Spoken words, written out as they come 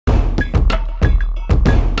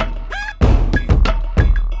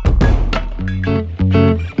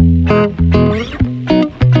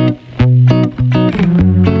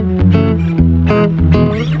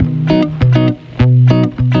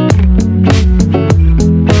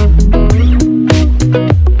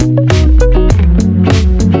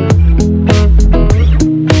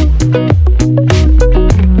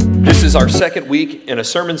week in a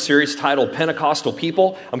sermon series titled Pentecostal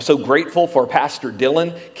People. I'm so grateful for Pastor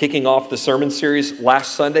Dylan kicking off the sermon series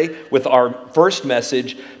last Sunday with our first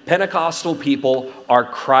message, Pentecostal People are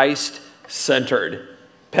Christ-centered.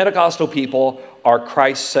 Pentecostal people are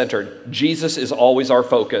Christ-centered. Jesus is always our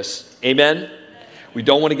focus. Amen? We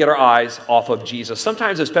don't want to get our eyes off of Jesus.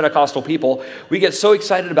 Sometimes as Pentecostal people, we get so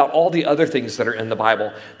excited about all the other things that are in the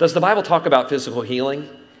Bible. Does the Bible talk about physical healing?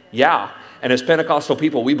 Yeah. And as Pentecostal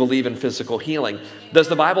people, we believe in physical healing. Does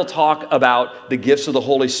the Bible talk about the gifts of the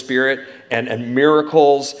Holy Spirit and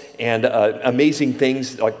miracles and amazing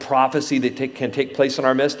things like prophecy that can take place in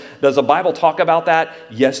our midst? Does the Bible talk about that?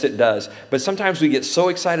 Yes, it does. But sometimes we get so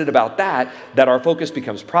excited about that our focus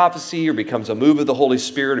becomes prophecy or becomes a move of the Holy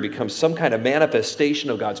Spirit or becomes some kind of manifestation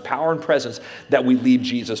of God's power and presence that we leave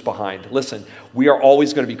Jesus behind. Listen, we are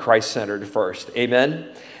always going to be Christ-centered first. Amen?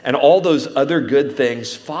 And all those other good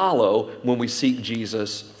things follow when we seek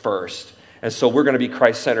Jesus first. And so we're going to be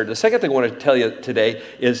Christ-centered. The second thing I want to tell you today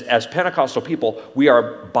is as Pentecostal people, we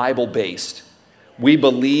are Bible-based. We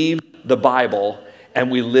believe the Bible and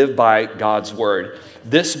we live by God's word.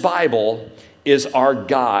 This Bible is our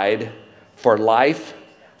guide for life,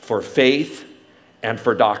 for faith, and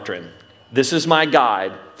for doctrine. This is my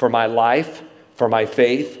guide for my life, for my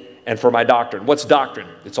faith, and for my doctrine. What's doctrine?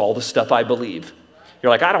 It's all the stuff I believe. You're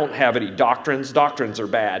like, I don't have any doctrines. Doctrines are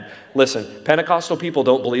bad. Listen, Pentecostal people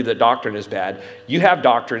don't believe that doctrine is bad. You have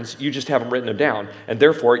doctrines, you just haven't written them down, and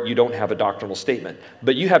therefore you don't have a doctrinal statement.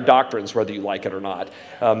 But you have doctrines whether you like it or not.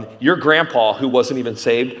 Your grandpa, who wasn't even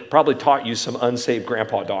saved, probably taught you some unsaved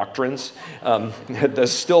grandpa doctrines.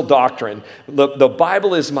 There's still doctrine. The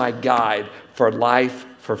Bible is my guide for life,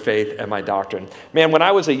 for faith, and my doctrine. Man, when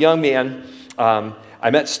I was a young man, I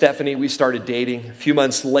met Stephanie. We started dating. A few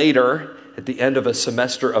months later, at the end of a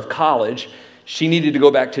semester of college, she needed to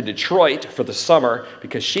go back to Detroit for the summer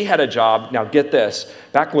because she had a job. Now get this,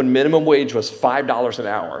 back when minimum wage was $5 an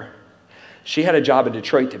hour, she had a job in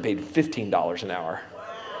Detroit that paid $15 an hour.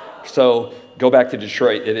 So go back to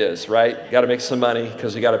Detroit, it is, right? You got to make some money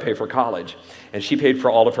because you got to pay for college. And she paid for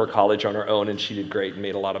all of her college on her own, and she did great and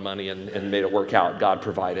made a lot of money and made it work out. God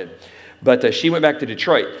provided. But she went back to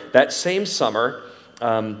Detroit. That same summer,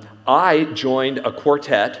 I joined a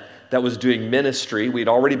quartet that was doing ministry. We'd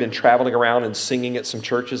already been traveling around and singing at some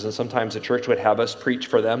churches, and sometimes the church would have us preach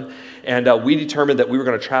for them. And we determined that we were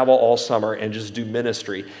going to travel all summer and just do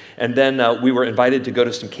ministry. And then we were invited to go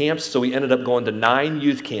to some camps, so we ended up going to 9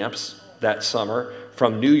 youth camps that summer,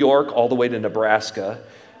 from New York all the way to Nebraska.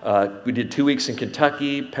 We did 2 weeks in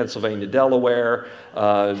Kentucky, Pennsylvania, Delaware,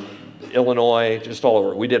 Illinois, just all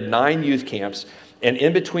over. We did 9 youth camps. And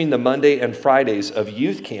in between the Monday and Fridays of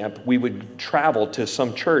youth camp, we would travel to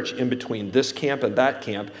some church in between this camp and that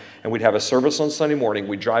camp, and we'd have a service on Sunday morning,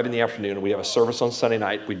 we'd drive in the afternoon, and we'd have a service on Sunday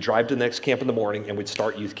night, we'd drive to the next camp in the morning, and we'd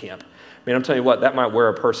start youth camp. Man, I'm telling you what, that might wear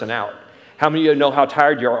a person out. How many of you know how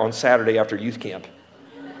tired you are on Saturday after youth camp?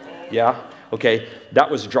 Yeah? Okay,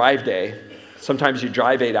 that was drive day. Sometimes you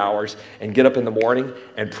drive 8 hours and get up in the morning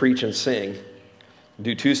and preach and sing,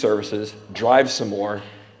 do 2 services, drive some more,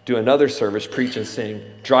 do another service, preach and sing,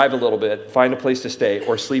 drive a little bit, find a place to stay,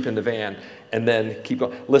 or sleep in the van, and then keep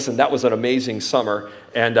going. Listen, that was an amazing summer,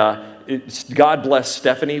 and God blessed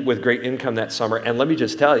Stephanie with great income that summer. And let me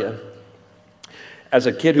just tell you, as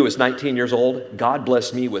a kid who was 19 years old, God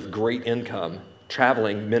blessed me with great income,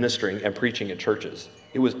 traveling, ministering, and preaching at churches.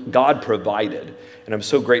 It was God provided, and I'm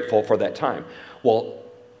so grateful for that time. Well,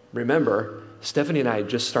 remember, Stephanie and I had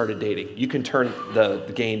just started dating. You can turn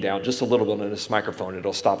the gain down just a little bit on this microphone.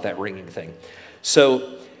 It'll stop that ringing thing.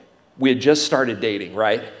 So we had just started dating,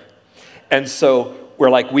 right? And so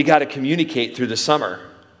we're like, we got to communicate through the summer.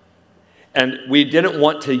 And we didn't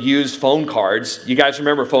want to use phone cards. You guys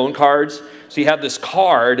remember phone cards? So you have this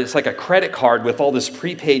card. It's like a credit card with all this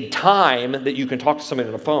prepaid time that you can talk to somebody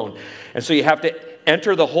on the phone. And so you have to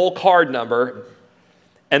enter the whole card number,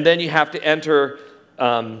 and then you have to enter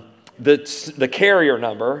the carrier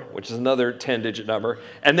number, which is another 10-digit number,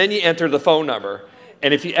 and then you enter the phone number.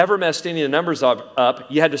 And if you ever messed any of the numbers up,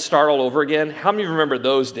 you had to start all over again. How many of you remember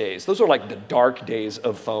those days? Those were like the dark days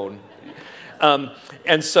of phone.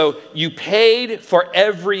 And so you paid for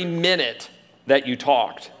every minute that you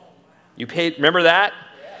talked. You paid, remember that?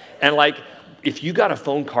 And like, if you got a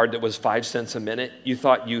phone card that was 5 cents a minute, you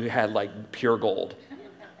thought you had like pure gold.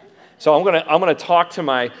 So I'm gonna talk to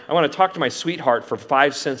my sweetheart for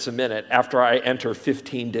 5 cents a minute after I enter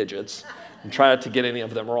 15 digits and try not to get any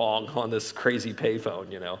of them wrong on this crazy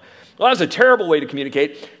payphone, you know. Well, that was a terrible way to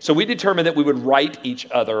communicate. So we determined that we would write each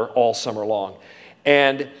other all summer long.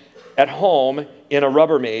 And at home in a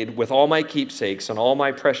Rubbermaid with all my keepsakes and all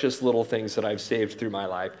my precious little things that I've saved through my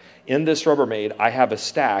life. In this Rubbermaid, I have a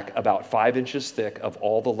stack about 5 inches thick of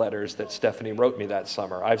all the letters that Stephanie wrote me that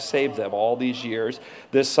summer. I've saved them all these years.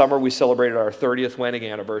 This summer, we celebrated our 30th wedding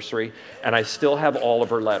anniversary, and I still have all of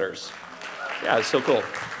her letters. Yeah, it's so cool.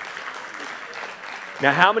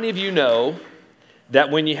 Now, how many of you know that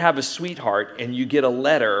when you have a sweetheart and you get a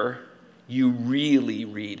letter, you really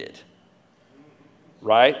read it?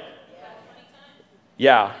 Right?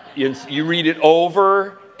 Yeah, you read it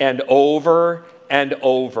over and over and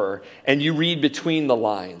over, and you read between the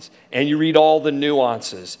lines, and you read all the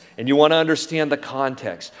nuances, and you want to understand the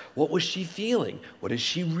context. What was she feeling? What is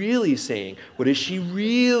she really saying? What does she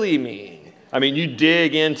really mean? I mean, you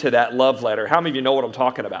dig into that love letter. How many of you know what I'm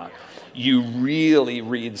talking about? You really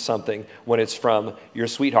read something when it's from your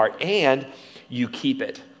sweetheart, and you keep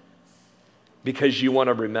it because you want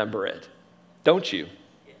to remember it, don't you?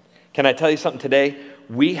 Can I tell you something today?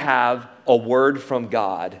 We have a word from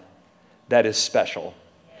God that is special,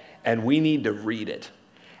 and we need to read it,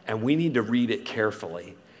 and we need to read it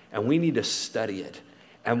carefully, and we need to study it,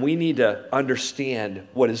 and we need to understand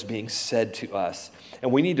what is being said to us,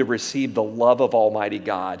 and we need to receive the love of Almighty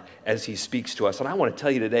God as He speaks to us. And I want to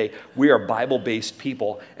tell you today, we are Bible-based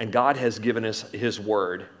people, and God has given us His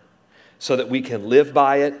word so that we can live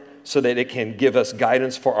by it, so that it can give us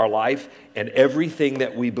guidance for our life and everything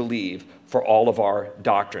that we believe for all of our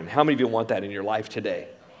doctrine. How many of you want that in your life today?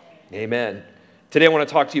 Amen. Today I want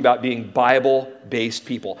to talk to you about being Bible-based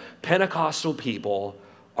people. Pentecostal people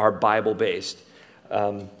are Bible-based.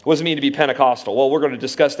 What does it mean to be Pentecostal? Well, we're going to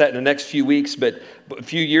discuss that in the next few weeks, but a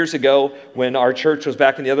few years ago when our church was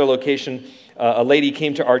back in the other location, a lady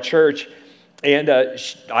came to our church, and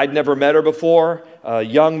I'd never met her before. A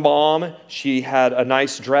young mom, she had a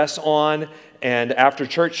nice dress on, and after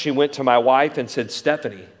church she went to my wife and said,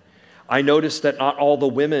 "Stephanie, I noticed that not all the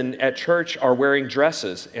women at church are wearing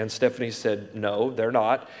dresses." And Stephanie said, "No, they're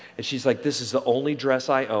not." And she's like, "This is the only dress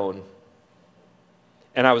I own."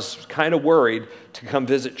 And I was kind of worried to come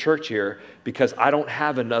visit church here because I don't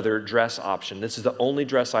have another dress option. This is the only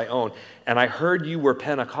dress I own. And I heard you were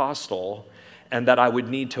Pentecostal and that I would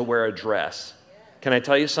need to wear a dress. Can I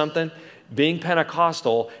tell you something? Being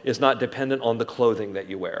Pentecostal is not dependent on the clothing that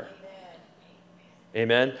you wear.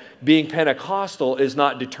 Amen? Being Pentecostal is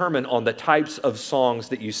not determined on the types of songs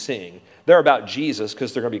that you sing. They're about Jesus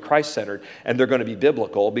because they're going to be Christ-centered, and they're going to be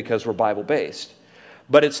biblical because we're Bible-based.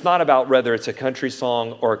 But it's not about whether it's a country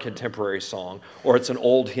song or a contemporary song, or it's an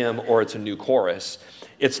old hymn or it's a new chorus.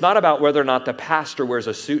 It's not about whether or not the pastor wears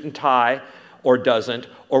a suit and tie or doesn't,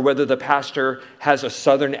 or whether the pastor has a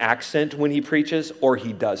southern accent when he preaches or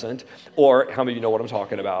he doesn't, or how many of you know what I'm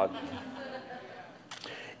talking about?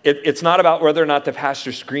 It's not about whether or not the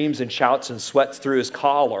pastor screams and shouts and sweats through his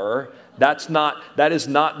collar. That is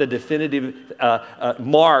not the definitive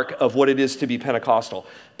mark of what it is to be Pentecostal.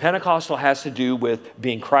 Pentecostal has to do with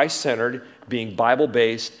being Christ-centered, being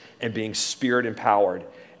Bible-based, and being Spirit-empowered.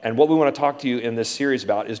 And what we want to talk to you in this series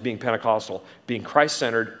about is being Pentecostal, being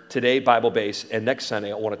Christ-centered, today Bible-based, and next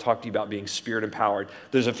Sunday I want to talk to you about being Spirit-empowered.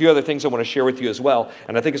 There's a few other things I want to share with you as well,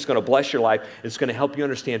 and I think it's going to bless your life. It's going to help you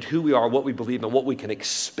understand who we are, what we believe, and what we can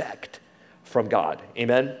expect from God.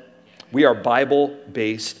 Amen? We are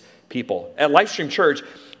Bible-based people. At Lifestream Church,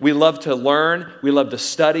 we love to learn, we love to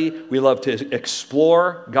study, we love to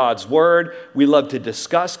explore God's Word, we love to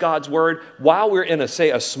discuss God's Word. While we're in a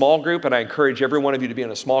small group, and I encourage every one of you to be in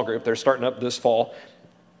a small group, they're starting up this fall.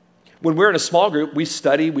 When we're in a small group, we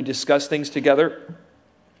study, we discuss things together.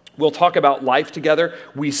 We'll talk about life together.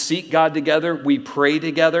 We seek God together. We pray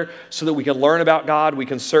together so that we can learn about God. We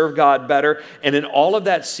can serve God better. And in all of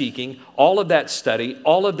that seeking, all of that study,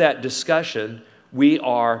 all of that discussion, we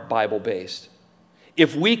are Bible-based.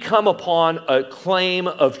 If we come upon a claim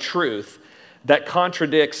of truth that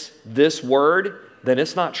contradicts this word, then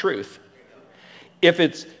it's not truth. If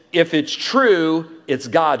it's true, it's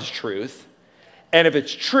God's truth. And if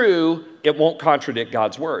it's true, it won't contradict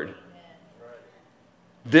God's word.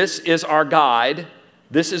 This is our guide.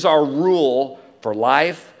 This is our rule for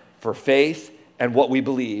life, for faith, and what we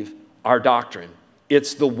believe, our doctrine.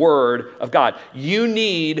 It's the Word of God. You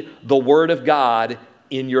need the Word of God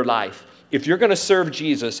in your life. If you're going to serve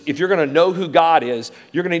Jesus, if you're going to know who God is,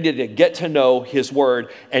 you're going to need to get to know His Word.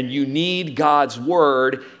 And you need God's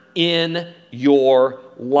Word in your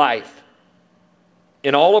life.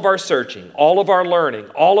 In all of our searching, all of our learning,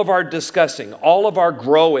 all of our discussing, all of our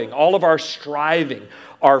growing, all of our striving,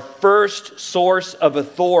 our first source of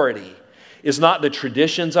authority is not the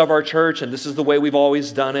traditions of our church, and this is the way we've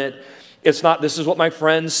always done it. It's not, this is what my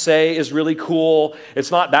friends say is really cool.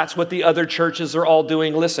 It's not, that's what the other churches are all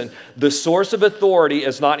doing. Listen, the source of authority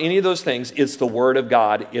is not any of those things. It's the Word of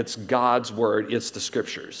God. It's God's Word. It's the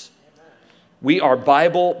Scriptures. We are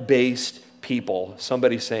Bible-based people.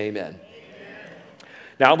 Somebody say amen.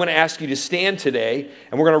 Now I'm going to ask you to stand today,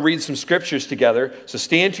 and we're going to read some scriptures together. So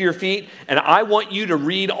stand to your feet, and I want you to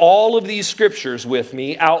read all of these scriptures with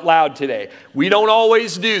me out loud today. We don't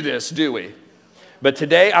always do this, do we? But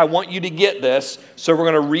today I want you to get this, so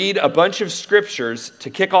we're going to read a bunch of scriptures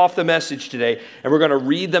to kick off the message today, and we're going to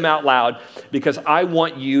read them out loud because I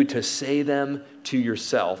want you to say them to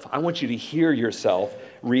yourself. I want you to hear yourself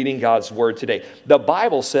reading God's Word today. The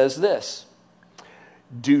Bible says this: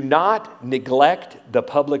 do not neglect the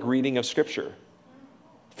public reading of Scripture.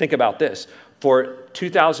 Think about this. For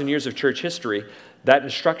 2,000 years of church history, that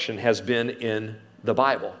instruction has been in the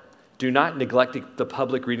Bible. Do not neglect the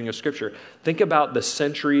public reading of Scripture. Think about the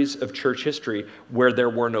centuries of church history where there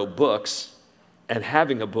were no books, and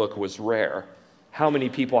having a book was rare. How many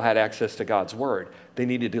people had access to God's Word? They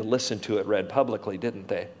needed to listen to it read publicly, didn't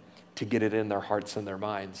they? To get it in their hearts and their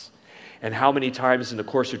minds. And how many times in the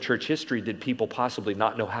course of church history did people possibly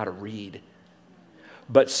not know how to read?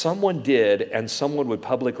 But someone did, and someone would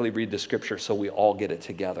publicly read the Scripture so we all get it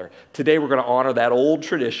together. Today we're going to honor that old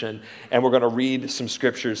tradition, and we're going to read some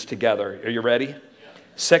Scriptures together. Are you ready?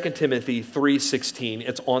 2 Timothy 3:16.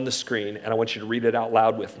 It's on the screen, and I want you to read it out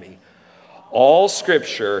loud with me. All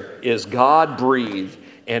Scripture is God-breathed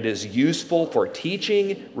and is useful for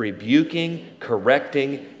teaching, rebuking,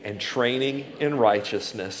 correcting, and training in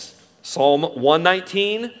righteousness. Psalm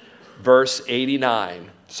 119, verse 89.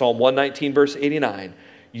 Psalm 119, verse 89.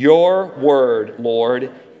 Your word,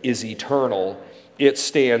 Lord, is eternal. It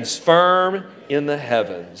stands firm in the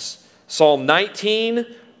heavens. Psalm 19,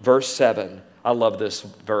 verse 7. I love this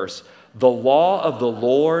verse. The law of the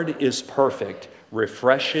Lord is perfect,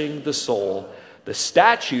 refreshing the soul. The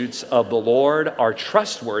statutes of the Lord are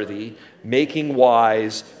trustworthy, making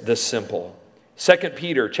wise the simple. 2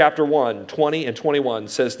 Peter chapter 1, 20 and 21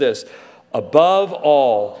 says this: above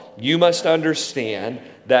all, you must understand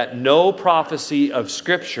that no prophecy of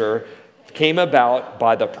Scripture came about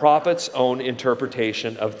by the prophet's own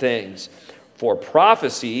interpretation of things. For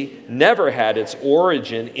prophecy never had its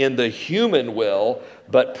origin in the human will,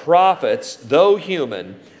 but prophets, though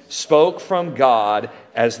human, spoke from God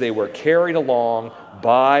as they were carried along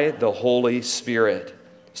by the Holy Spirit.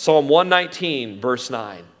 Psalm 119, verse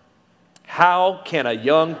 9. How can a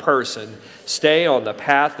young person stay on the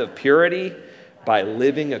path of purity? By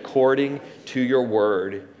living according to your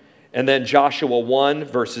word. And then Joshua 1,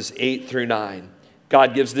 verses 8 through 9.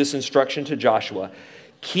 God gives this instruction to Joshua.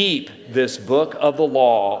 Keep this book of the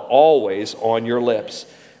law always on your lips.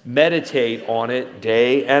 Meditate on it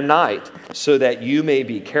day and night, so that you may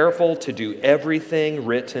be careful to do everything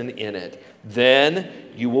written in it. Then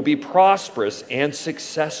you will be prosperous and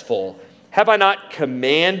successful. Have I not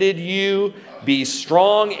commanded you? Be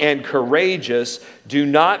strong and courageous. Do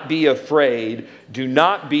not be afraid. Do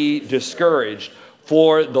not be discouraged.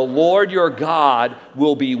 For the Lord your God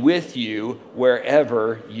will be with you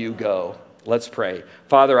wherever you go. Let's pray.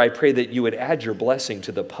 Father, I pray that you would add your blessing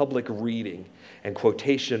to the public reading and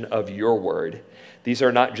quotation of your word. These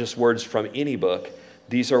are not just words from any book.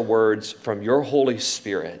 These are words from your Holy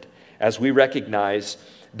Spirit, as we recognize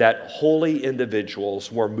that holy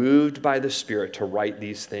individuals were moved by the Spirit to write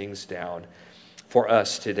these things down for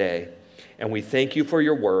us today. And we thank you for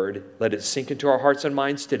your word. Let it sink into our hearts and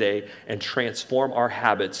minds today and transform our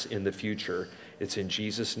habits in the future. It's in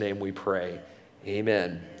Jesus' name we pray.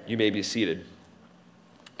 Amen. You may be seated.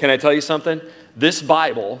 Can I tell you something? This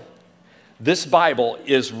Bible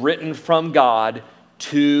is written from God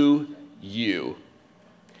to you.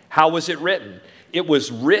 How was it written? It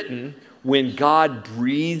was written when God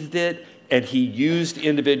breathed it and he used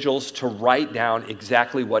individuals to write down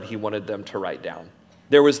exactly what he wanted them to write down.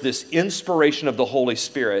 There was this inspiration of the Holy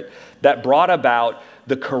Spirit that brought about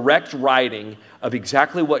the correct writing of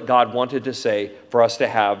exactly what God wanted to say for us to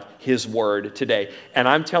have his word today. And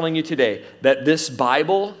I'm telling you today that this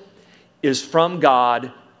Bible is from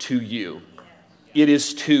God to you. It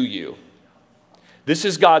is to you. This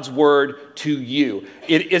is God's word to you.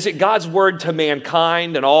 Is it God's word to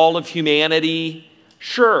mankind and all of humanity?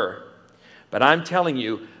 Sure. But I'm telling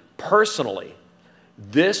you, personally,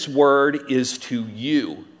 this word is to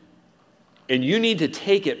you. And you need to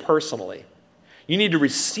take it personally. You need to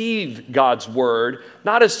receive God's word,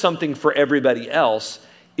 not as something for everybody else.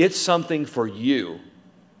 It's something for you.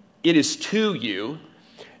 It is to you.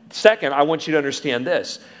 Second, I want you to understand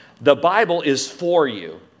this. The Bible is for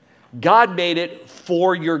you. God made it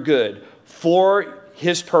for your good, for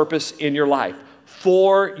his purpose in your life,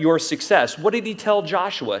 for your success. What did he tell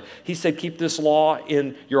Joshua? He said, keep this law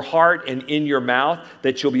in your heart and in your mouth,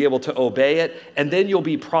 that you'll be able to obey it, and then you'll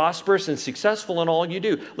be prosperous and successful in all you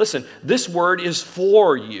do. Listen, this word is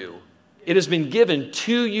for you. It has been given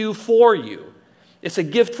to you for you. It's a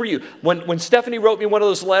gift for you. When Stephanie wrote me one of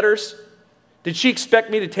those letters, did she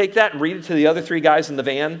expect me to take that and read it to the other 3 guys in the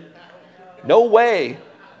van? No way.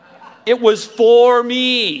 It was for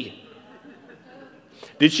me.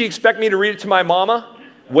 Did she expect me to read it to my mama?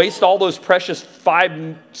 Waste all those precious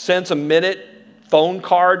 5 cents a minute phone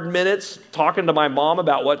card minutes talking to my mom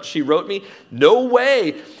about what she wrote me? No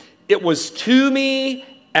way. It was to me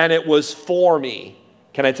and it was for me.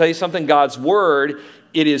 Can I tell you something? God's word,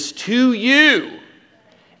 it is to you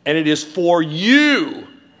and it is for you.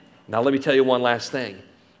 Now let me tell you one last thing.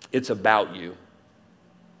 It's about you.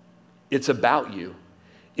 It's about you.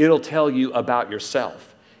 It'll tell you about yourself.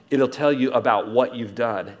 It'll tell you about what you've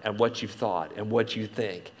done and what you've thought and what you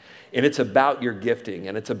think. And it's about your gifting,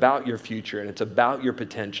 and it's about your future, and it's about your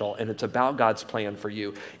potential, and it's about God's plan for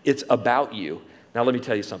you. It's about you. Now let me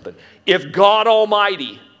tell you something. If God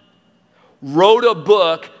Almighty wrote a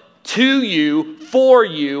book to you, for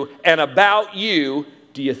you, and about you,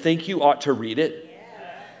 do you think you ought to read it?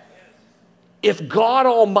 If God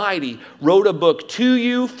Almighty wrote a book to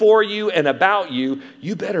you, for you, and about you,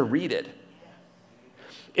 you better read it.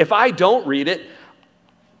 If I don't read it,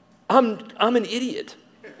 I'm an idiot.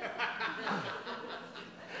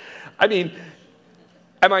 I mean,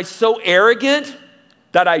 am I so arrogant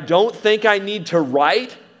that I don't think I need to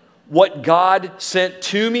write what God sent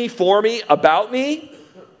to me, for me, about me?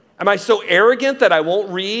 Am I so arrogant that I won't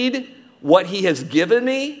read what he has given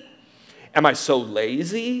me? Am I so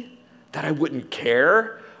lazy that I wouldn't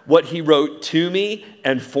care what he wrote to me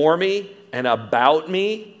and for me and about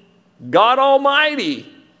me? God Almighty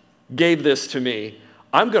gave this to me.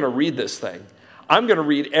 I'm going to read this thing. I'm going to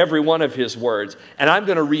read every one of his words, and I'm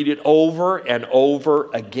going to read it over and over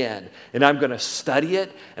again. And I'm going to study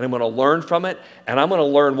it, and I'm going to learn from it, and I'm going to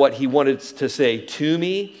learn what he wanted to say to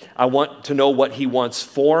me. I want to know what he wants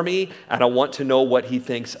for me, and I want to know what he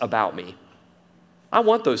thinks about me. I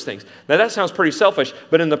want those things. Now that sounds pretty selfish,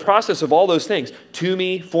 but in the process of all those things, to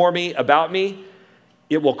me, for me, about me,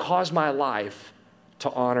 it will cause my life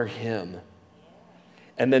to honor him.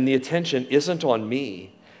 And then the attention isn't on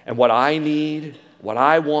me and what I need, what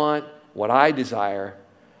I want, what I desire,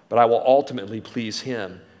 but I will ultimately please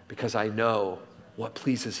him because I know what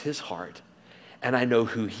pleases his heart. And I know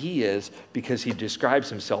who he is because he describes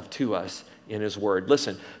himself to us in his word.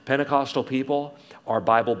 Listen, Pentecostal people are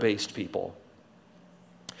Bible-based people.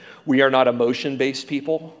 We are not emotion-based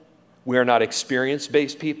people. We are not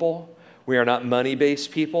experience-based people. We are not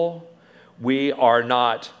money-based people. We are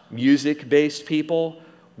not music-based people.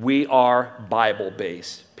 We are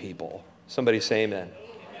Bible-based people. Somebody say amen.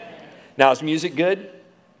 Amen. Now, is music good?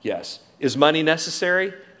 Yes. Is money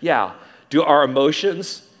necessary? Yeah. Do our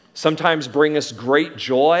emotions sometimes bring us great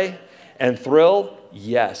joy and thrill?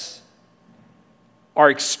 Yes. Are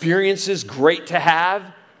experiences great to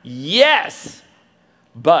have? Yes.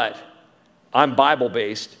 But I'm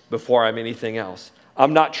Bible-based before I'm anything else.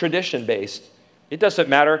 I'm not tradition-based. It doesn't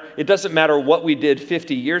matter. It doesn't matter what we did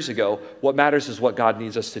 50 years ago. What matters is what God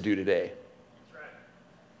needs us to do today.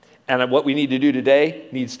 And what we need to do today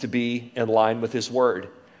needs to be in line with his word.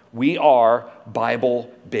 We are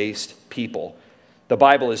Bible-based people. The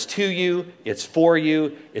Bible is to you, it's for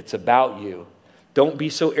you, it's about you. Don't be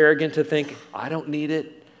so arrogant to think, I don't need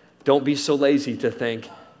it. Don't be so lazy to think,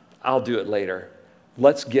 I'll do it later.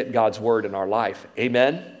 Let's get God's word in our life.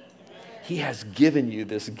 Amen? He has given you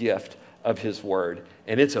this gift of his word.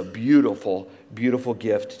 And it's a beautiful, beautiful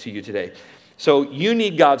gift to you today. So you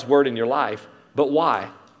need God's word in your life, but why?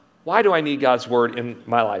 Why do I need God's word in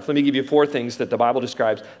my life? Let me give you 4 things that the Bible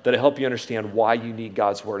describes that help you understand why you need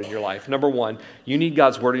God's word in your life. Number 1, you need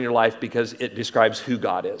God's word in your life because it describes who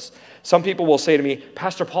God is. Some people will say to me,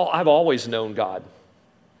 Pastor Paul, I've always known God.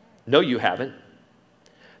 No, you haven't.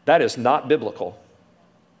 That is not biblical.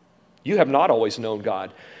 You have not always known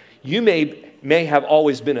God. You may have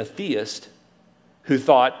always been a theist who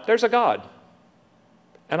thought, there's a God,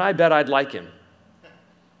 and I bet I'd like him.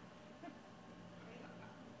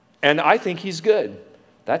 And I think he's good.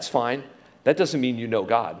 That's fine. That doesn't mean you know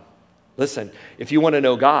God. Listen, if you want to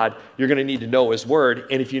know God, you're going to need to know his word,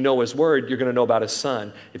 and if you know his word, you're going to know about his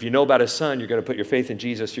son. If you know about his son, you're going to put your faith in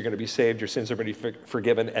Jesus, you're going to be saved, your sins are going to be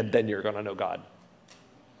forgiven, and then you're going to know God.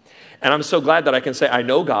 And I'm so glad that I can say I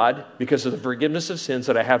know God because of the forgiveness of sins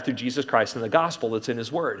that I have through Jesus Christ and the gospel that's in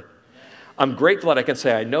his word. I'm grateful that I can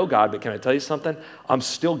say I know God, but can I tell you something? I'm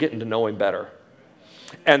still getting to know him better.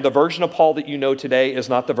 And the version of Paul that you know today is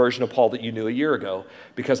not the version of Paul that you knew a year ago.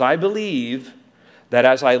 Because I believe that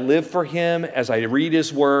as I live for him, as I read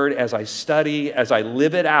his word, as I study, as I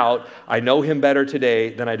live it out, I know him better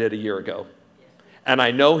today than I did a year ago. And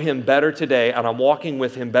I know him better today, and I'm walking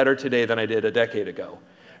with him better today than I did a decade ago.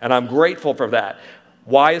 And I'm grateful for that.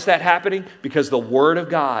 Why is that happening? Because the Word of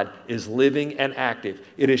God is living and active.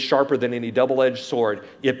 It is sharper than any double-edged sword.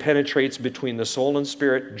 It penetrates between the soul and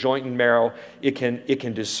spirit, joint and marrow. It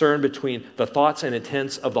can discern between the thoughts and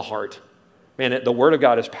intents of the heart. Man, the Word of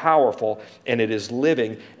God is powerful, and it is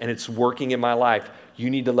living, and it's working in my life. You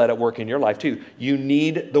need to let it work in your life too. You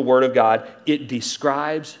need the Word of God. It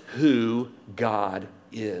describes who God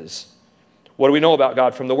is. What do we know about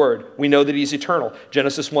God from the Word? We know that He's eternal.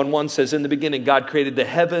 Genesis 1:1 says, in the beginning, God created the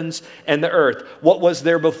heavens and the earth. What was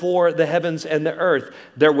there before the heavens and the earth?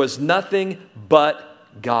 There was nothing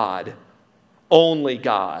but God. Only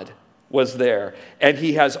God was there. And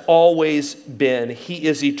He has always been. He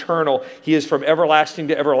is eternal. He is from everlasting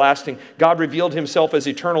to everlasting. God revealed Himself as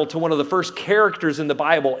eternal to one of the first characters in the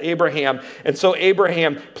Bible, Abraham. And so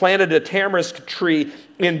Abraham planted a tamarisk tree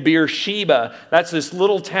in Beersheba. That's this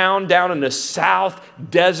little town down in the south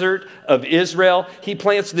desert of Israel. He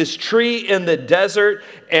plants this tree in the desert,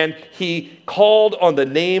 and he called on the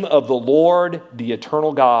name of the Lord, the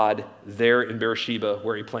eternal God, there in Beersheba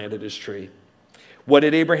where he planted his tree. What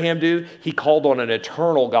did Abraham do? He called on an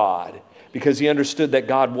eternal God because he understood that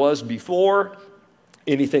God was before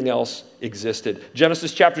anything else existed.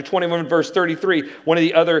 Genesis chapter 21, verse 33,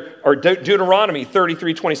 Deuteronomy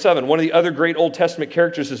 33:27, one of the other great Old Testament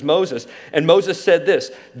characters is Moses. And Moses said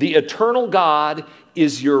this, the eternal God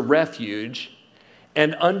is your refuge,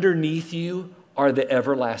 and underneath you are the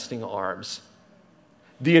everlasting arms.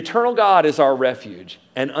 The eternal God is our refuge,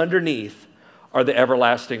 and underneath are the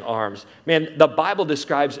everlasting arms. Man, the Bible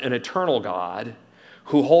describes an eternal God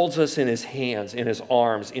who holds us in His hands, in His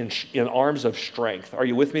arms, in arms of strength. Are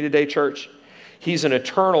you with me today, church? He's an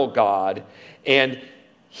eternal God, and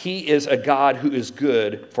He is a God who is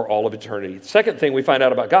good for all of eternity. The second thing we find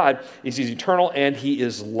out about God is He's eternal and He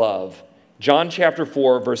is love. John chapter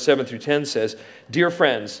 4, verse 7 through 10 says, dear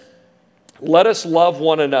friends, let us love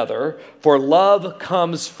one another, for love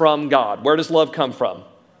comes from God. Where does love come from?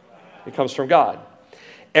 It comes from God.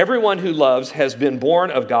 Everyone who loves has been born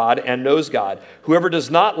of God and knows God. Whoever does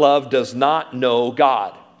not love does not know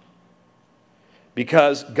God,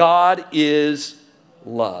 because God is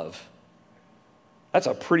love. That's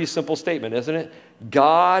a pretty simple statement, isn't it?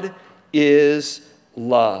 God is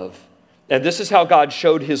love. And this is how God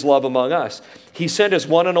showed His love among us. He sent His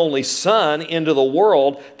one and only Son into the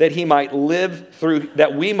world that we might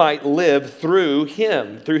live through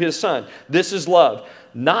Him, through His Son. This is love.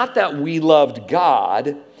 Not that we loved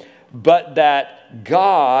God, but that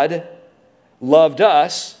God loved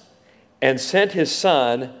us and sent His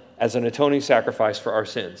Son as an atoning sacrifice for our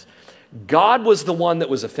sins. God was the one that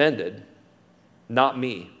was offended, not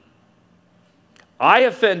me. I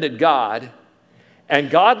offended God, and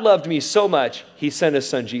God loved me so much, He sent His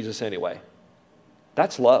Son Jesus anyway.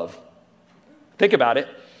 That's love. Think about it.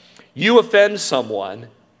 You offend someone,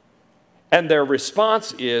 and their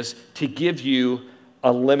response is to give you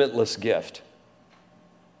a limitless gift.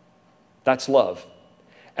 That's love.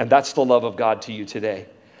 And that's the love of God to you today.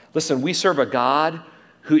 Listen, we serve a God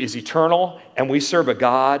who is eternal, and we serve a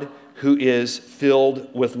God who is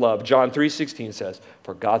filled with love. John 3:16 says,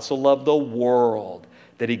 for God so loved the world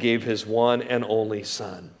that He gave His one and only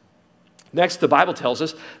Son. Next, the Bible tells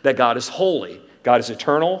us that God is holy. God is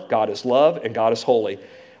eternal, God is love, and God is holy.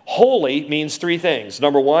 Holy means three things.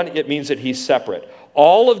 Number one, it means that He's separate.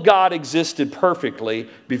 All of God existed perfectly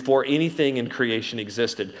before anything in creation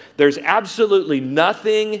existed. There's absolutely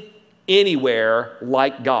nothing anywhere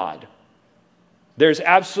like God. There's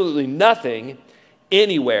absolutely nothing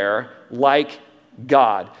anywhere like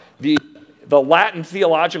God. The Latin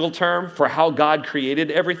theological term for how God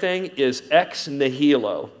created everything is ex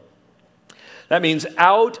nihilo. That means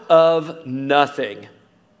out of nothing.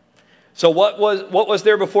 So what was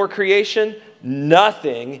there before creation?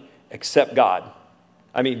 Nothing except God.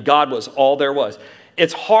 I mean, God was all there was.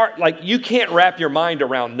 It's hard, like you can't wrap your mind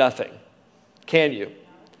around nothing, can you?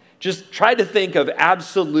 Just try to think of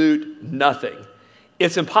absolute nothing.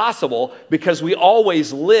 It's impossible because we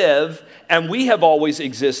always live and we have always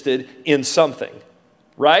existed in something,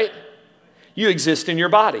 right? You exist in your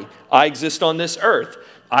body. I exist on this earth.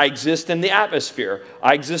 I exist in the atmosphere.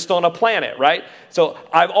 I exist on a planet, right? So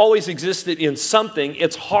I've always existed in something.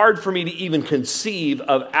 It's hard for me to even conceive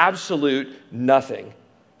of absolute nothing.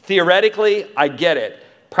 Theoretically, I get it.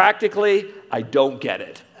 Practically, I don't get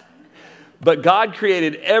it. But God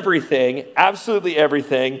created everything, absolutely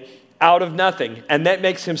everything, out of nothing. And that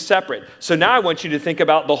makes him separate. So now I want you to think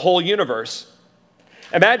about the whole universe.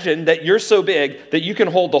 Imagine that you're so big that you can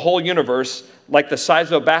hold the whole universe like the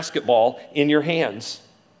size of a basketball in your hands.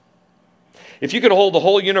 If you could hold the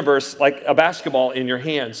whole universe like a basketball in your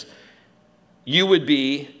hands, you would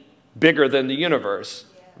be bigger than the universe,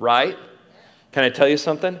 right? Can I tell you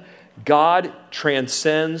something? God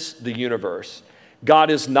transcends the universe.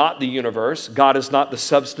 God is not the universe. God is not the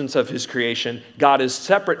substance of his creation. God is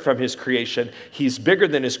separate from his creation. He's bigger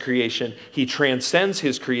than his creation. He transcends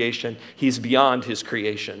his creation. He's beyond his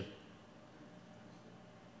creation.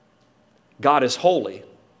 God is holy.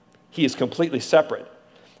 He is completely separate.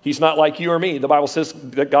 He's not like you or me. The Bible says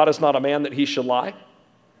that God is not a man that he should lie.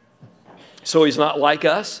 So he's not like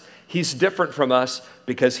us. He's different from us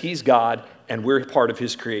because he's God and we're part of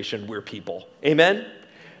his creation. We're people. Amen?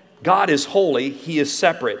 God is holy. He is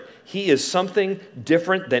separate. He is something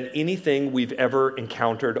different than anything we've ever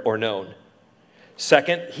encountered or known.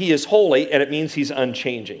 Second, he is holy, and it means he's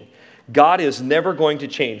unchanging. God is never going to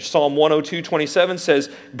change. Psalm 102:27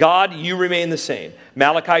 says, God, you remain the same.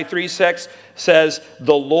 Malachi 3:6 says,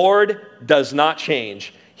 the Lord does not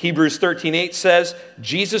change. Hebrews 13:8 says,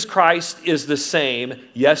 Jesus Christ is the same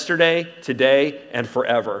yesterday, today, and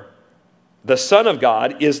forever. The Son of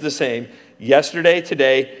God is the same yesterday,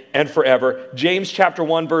 today, and forever. James chapter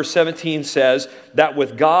 1, verse 17 says that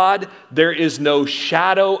with God, there is no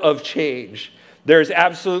shadow of change. There is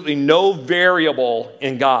absolutely no variable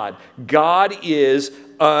in God. God is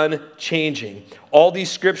unchanging. All these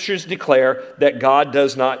scriptures declare that God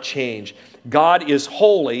does not change. God is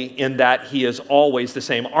holy in that he is always the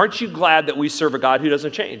same. Aren't you glad that we serve a God who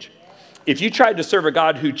doesn't change? If you tried to serve a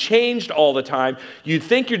God who changed all the time, you'd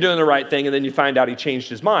think you're doing the right thing, and then you find out he changed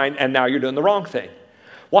his mind, and now you're doing the wrong thing.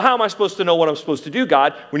 Well, how am I supposed to know what I'm supposed to do,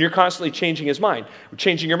 God, when you're constantly changing his mind,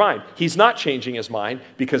 changing your mind? He's not changing his mind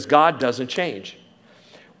because God doesn't change.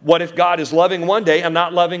 What if God is loving one day and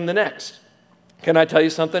not loving the next? Can I tell you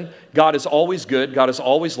something? God is always good. God is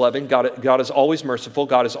always loving. God is always merciful.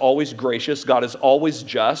 God is always gracious. God is always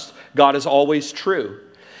just. God is always true.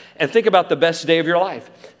 And think about the best day of your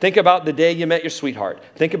life. Think about the day you met your sweetheart.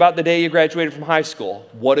 Think about the day you graduated from high school.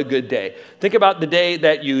 What a good day. Think about the day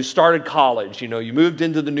that you started college. You know, you moved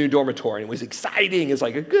into the new dormitory and it was exciting. It's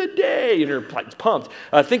like a good day and you're pumped.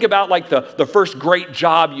 Think about like the first great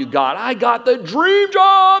job you got. I got the dream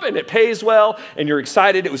job and it pays well and you're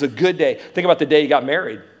excited. It was a good day. Think about the day you got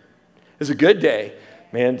married. It was a good day.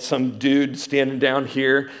 Man, some dude standing down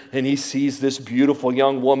here and he sees this beautiful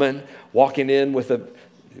young woman walking in with a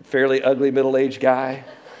fairly ugly middle-aged guy.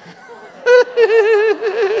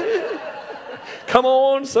 Come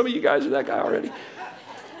on, some of you guys are that guy already.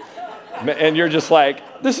 And you're just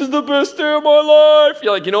like, this is the best day of my life.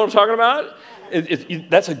 You're like, you know what I'm talking about?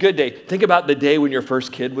 That's a good day. Think about the day when your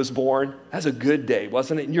first kid was born. That's a good day,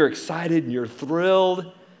 wasn't it? And you're excited and you're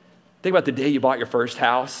thrilled. Think about the day you bought your first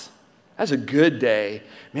house. That's a good day.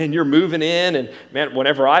 Man, you're moving in. And man,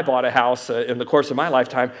 whenever I bought a house in the course of my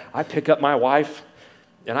lifetime, I pick up my wife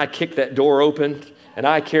and I kick that door open, and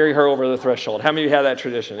I carry her over the threshold. How many of you have that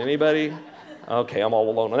tradition? Anybody? Okay, I'm all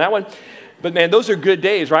alone on that one. But man, those are good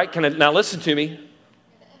days, right? Now listen to me.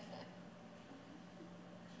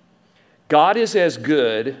 God is as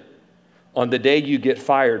good on the day you get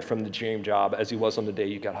fired from the dream job as he was on the day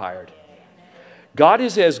you got hired. God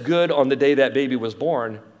is as good on the day that baby was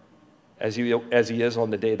born as he is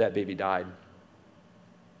on the day that baby died.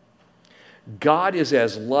 God is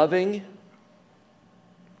as loving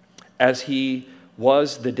as he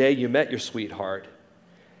was the day you met your sweetheart,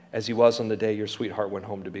 as he was on the day your sweetheart went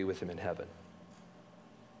home to be with him in heaven.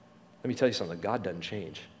 Let me tell you something, God doesn't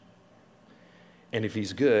change. And if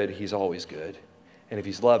he's good, he's always good. And if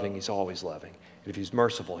he's loving, he's always loving. And if he's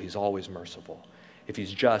merciful, he's always merciful. If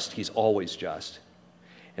he's just, he's always just.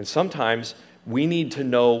 And sometimes we need to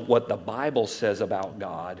know what the Bible says about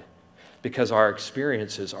God because our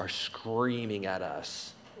experiences are screaming at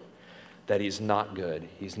us that he's not good,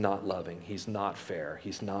 he's not loving, he's not fair,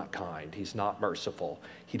 he's not kind, he's not merciful,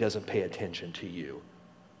 he doesn't pay attention to you.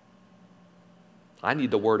 I need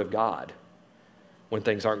the Word of God when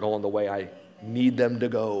things aren't going the way I need them to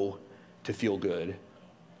go to feel good.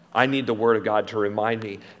 I need the Word of God to remind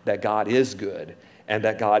me that God is good and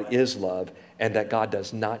that God is love and that God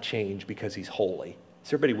does not change because he's holy.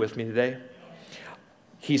 Is everybody with me today?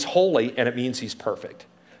 He's holy and it means he's perfect.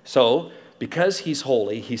 So, because he's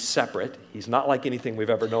holy, he's separate. He's not like anything we've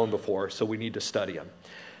ever known before, so we need to study him.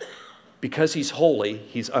 Because he's holy,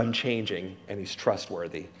 he's unchanging and he's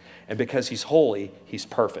trustworthy. And because he's holy, he's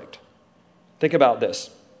perfect. Think about this.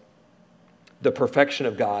 the perfection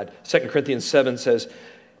of God. 2 Corinthians 7 says,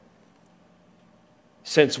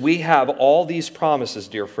 since we have all these promises,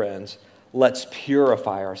 dear friends, let's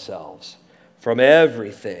purify ourselves from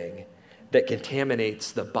everything that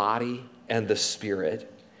contaminates the body and the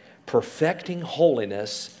spirit, perfecting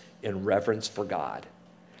holiness in reverence for God.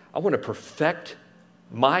 I want to perfect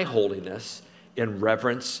my holiness in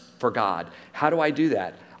reverence for God. How do I do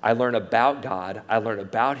that? I learn about God. I learn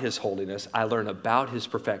about His holiness. I learn about His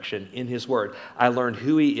perfection in His Word. I learn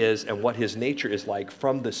who He is and what His nature is like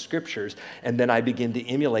from the Scriptures. And then I begin to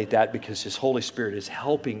emulate that because His Holy Spirit is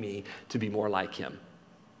helping me to be more like Him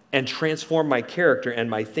and transform my character and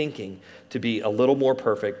my thinking to be a little more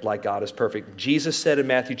perfect like God is perfect. Jesus said in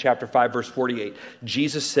Matthew chapter 5, verse 48,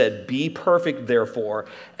 Jesus said, be perfect, therefore,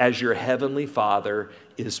 as your heavenly Father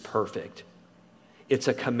is perfect. It's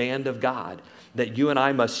a command of God that you and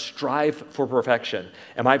I must strive for perfection.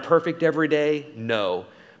 Am I perfect every day? No.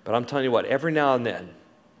 But I'm telling you what, every now and then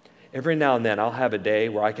I'll have a day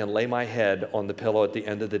where I can lay my head on the pillow at the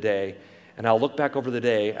end of the day, and I'll look back over the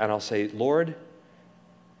day and I'll say, Lord,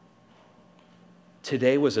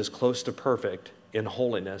 today was as close to perfect in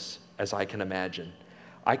holiness as I can imagine.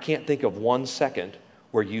 I can't think of 1 second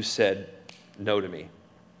where you said no to me.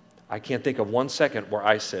 I can't think of 1 second where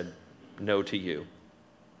I said no to you.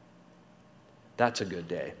 That's a good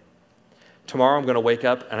day. Tomorrow I'm going to wake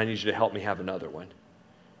up and I need you to help me have another one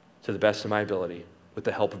to the best of my ability with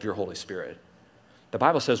the help of your Holy Spirit. The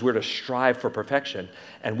Bible says we're to strive for perfection,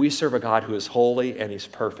 and we serve a God who is holy and He's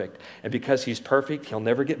perfect. And because He's perfect, He'll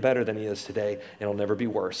never get better than He is today, and He'll never be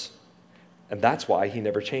worse. And that's why He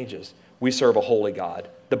never changes. We serve a holy God.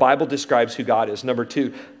 The Bible describes who God is. Number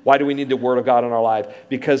 2, why do we need the Word of God in our life?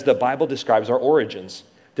 Because the Bible describes our origins.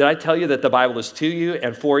 Did I tell you that the Bible is to you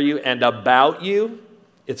and for you and about you?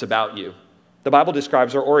 It's about you. The Bible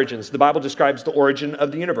describes our origins. The Bible describes the origin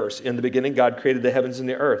of the universe. In the beginning, God created the heavens and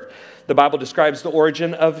the earth. The Bible describes the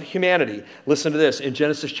origin of humanity. Listen to this. In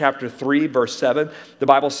Genesis chapter 3, verse 7, the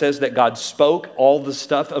Bible says that God spoke all the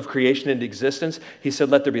stuff of creation into existence. He said,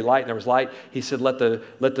 let there be light, and there was light. He said, let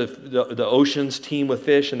the oceans teem with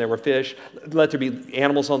fish, and there were fish. Let there be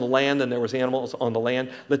animals on the land, and there was animals on the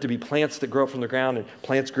land. Let there be plants that grow up from the ground, and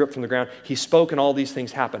plants grew up from the ground. He spoke, and all these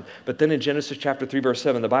things happened. But then in Genesis chapter 3, verse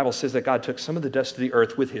 7, the Bible says that God took some of the dust of the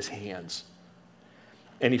earth with His hands,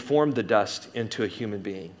 and He formed the dust into a human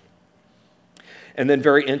being. And then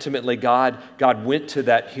very intimately, God went to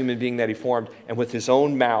that human being that He formed, and with His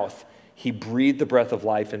own mouth, He breathed the breath of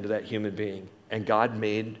life into that human being. And God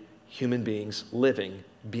made human beings living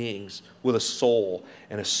beings with a soul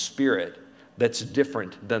and a spirit that's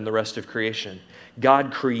different than the rest of creation.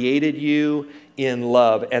 God created you in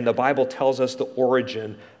love, and the Bible tells us the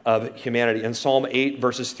origin of humanity. In Psalm 8,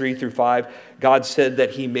 verses 3 through 5, God said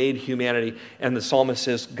that He made humanity, and the psalmist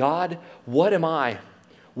says, God, what am I?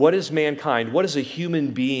 What is mankind? What is a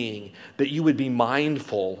human being that you would be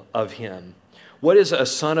mindful of him? What is a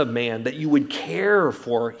son of man that you would care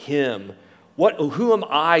for him? Who am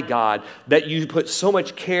I, God, that you put so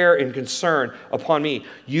much care and concern upon me?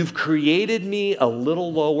 You've created me a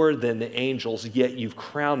little lower than the angels, yet you've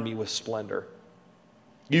crowned me with splendor.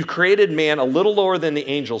 You've created man a little lower than the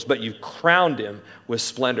angels, but you've crowned him with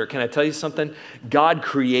splendor. Can I tell you something? God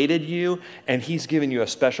created you, and He's given you a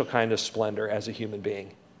special kind of splendor as a human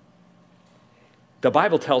being. The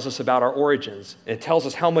Bible tells us about our origins. It tells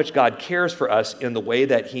us how much God cares for us in the way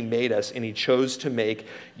that He made us, and He chose to make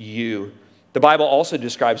you. The Bible also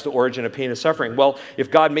describes the origin of pain and suffering. Well,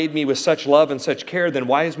 if God made me with such love and such care, then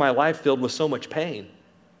why is my life filled with so much pain?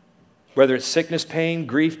 Whether it's sickness pain,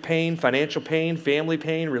 grief pain, financial pain, family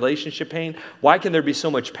pain, relationship pain, why can there be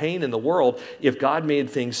so much pain in the world if God made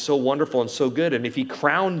things so wonderful and so good? And if He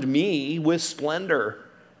crowned me with splendor,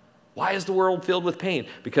 why is the world filled with pain?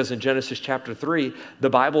 Because in Genesis chapter 3, the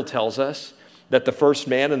Bible tells us that the first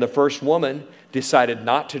man and the first woman decided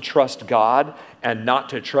not to trust God and not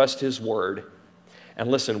to trust His word. And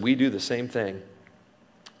listen, we do the same thing.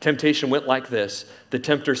 Temptation went like this. The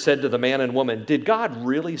tempter said to the man and woman, did God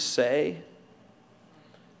really say?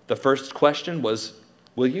 The first question was,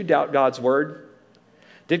 will you doubt God's word?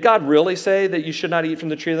 Did God really say that you should not eat from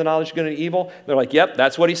the tree of the knowledge of good and evil? They're like, yep,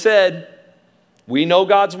 that's what He said. We know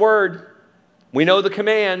God's word. We know the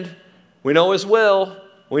command. We know His will.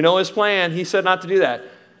 We know His plan. He said not to do that.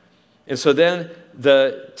 And so then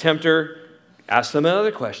the tempter asked them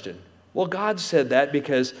another question. Well, God said that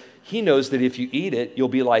because He knows that if you eat it, you'll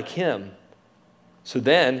be like Him. So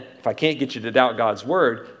then, if I can't get you to doubt God's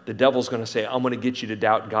word, the devil's going to say, I'm going to get you to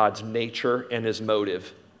doubt God's nature and His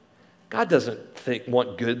motive. God doesn't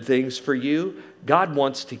want good things for you. God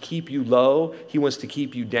wants to keep you low. He wants to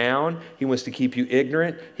keep you down. He wants to keep you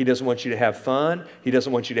ignorant. He doesn't want you to have fun. He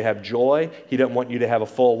doesn't want you to have joy. He doesn't want you to have a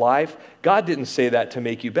full life. God didn't say that to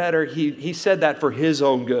make you better. He said that for his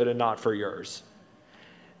own good and not for yours.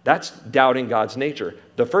 That's doubting God's nature.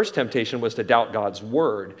 The first temptation was to doubt God's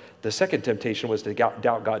word. The second temptation was to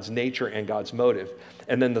doubt God's nature and God's motive.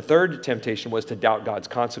 And then the third temptation was to doubt God's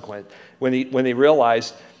consequence. When they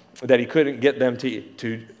realized that he couldn't get them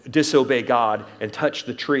to disobey God and touch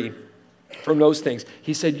the tree from those things,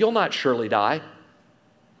 he said, you'll not surely die.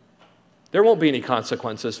 There won't be any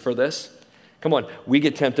consequences for this. Come on, we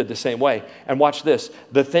get tempted the same way. And watch this.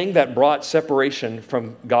 The thing that brought separation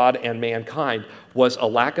from God and mankind was a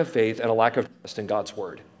lack of faith and a lack of trust in God's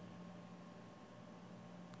word.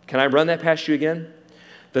 Can I run that past you again?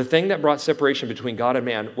 The thing that brought separation between God and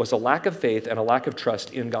man was a lack of faith and a lack of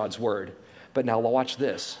trust in God's word. But now watch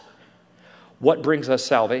this. What brings us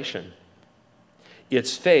salvation?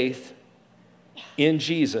 It's faith in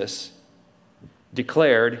Jesus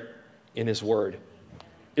declared in his word.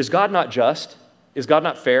 Is God not just? Is God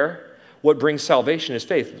not fair? What brings salvation is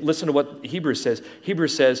faith. Listen to what Hebrews says.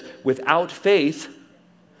 Hebrews says, without faith,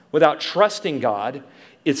 without trusting God,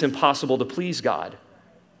 it's impossible to please God.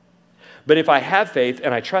 But if I have faith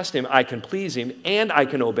and I trust him, I can please him and I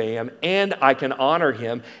can obey him and I can honor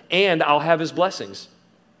him and I'll have his blessings.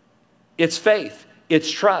 It's faith. It's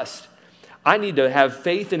trust. I need to have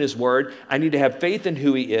faith in his word. I need to have faith in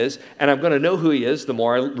who he is, and I'm going to know who he is the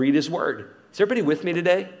more I read his word. Is everybody with me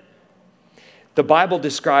today? The Bible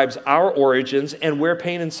describes our origins and where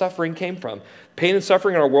pain and suffering came from. Pain and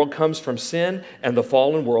suffering in our world comes from sin and the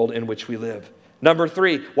fallen world in which we live. Number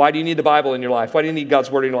 3, why do you need the Bible in your life? Why do you need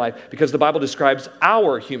God's word in your life? Because the Bible describes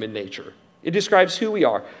our human nature. It describes who we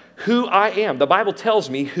are, who I am. The Bible tells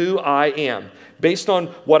me who I am. Based on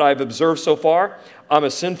what I've observed so far, I'm a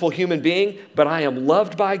sinful human being, but I am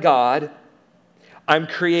loved by God. I'm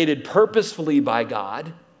created purposefully by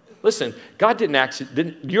God. Listen, God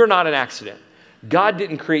you're not an accident. God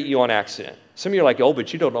didn't create you on accident. Some of you are like, oh,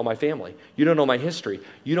 but you don't know my family. You don't know my history.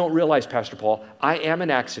 You don't realize, Pastor Paul, I am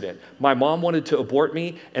an accident. My mom wanted to abort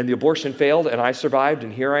me, and the abortion failed, and I survived,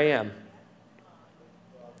 and here I am.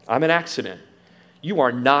 I'm an accident. You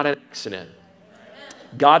are not an accident.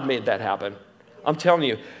 God made that happen. I'm telling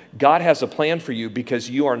you, God has a plan for you because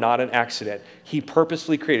you are not an accident. He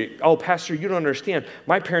purposely created. Oh, Pastor, you don't understand.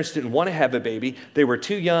 My parents didn't want to have a baby. They were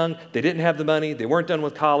too young. They didn't have the money. They weren't done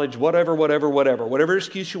with college. Whatever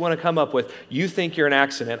excuse you want to come up with, you think you're an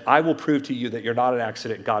accident. I will prove to you that you're not an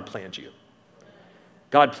accident. God planned you.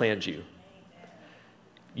 God planned you.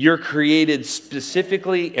 You're created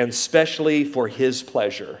specifically and specially for his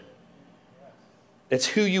pleasure. It's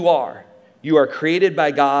who you are. You are created by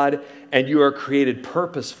God, and you are created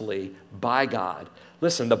purposefully by God.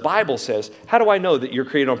 Listen, the Bible says, how do I know that you're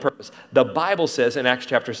created on purpose? The Bible says in Acts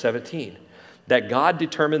chapter 17 that God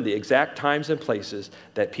determined the exact times and places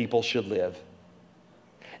that people should live.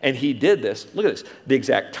 And he did this, look at this, the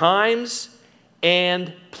exact times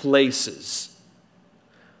and places.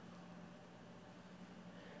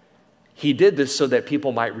 He did this so that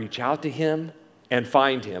people might reach out to him and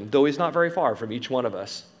find him, though he's not very far from each one of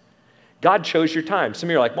us. God chose your time. Some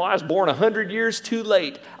of you are like, well, I was born 100 years too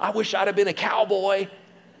late. I wish I'd have been a cowboy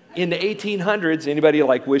in the 1800s. Anybody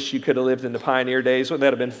like wish you could have lived in the pioneer days? Wouldn't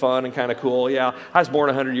that have been fun and kind of cool? Yeah, I was born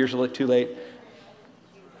 100 years too late.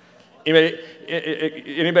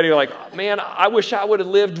 Anybody like, man, I wish I would have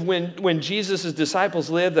lived when Jesus'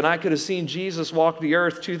 disciples lived and I could have seen Jesus walk the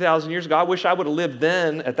earth 2,000 years ago. I wish I would have lived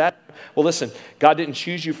then at that. Well, listen, God didn't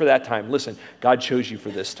choose you for that time. Listen, God chose you for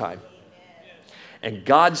this time. And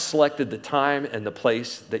God selected the time and the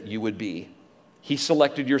place that you would be. He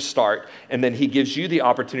selected your start, and then he gives you the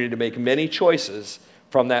opportunity to make many choices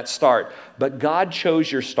from that start. But God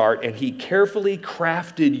chose your start, and he carefully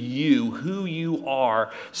crafted you, who you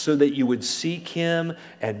are, so that you would seek him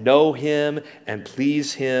and know him and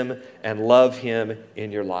please him and love him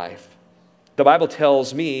in your life. The Bible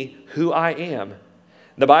tells me who I am.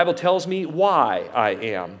 The Bible tells me why I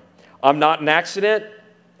am. I'm not an accident.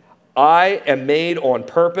 I am made on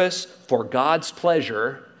purpose for God's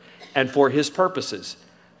pleasure and for his purposes.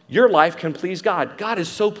 Your life can please God. God is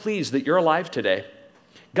so pleased that you're alive today.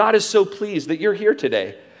 God is so pleased that you're here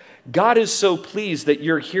today. God is so pleased that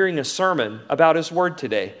you're hearing a sermon about his word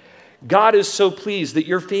today. God is so pleased that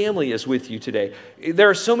your family is with you today. There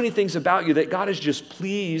are so many things about you that God is just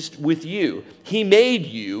pleased with you. He made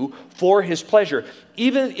you for his pleasure.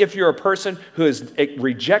 Even if you're a person who has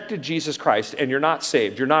rejected Jesus Christ and you're not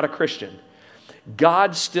saved, you're not a Christian,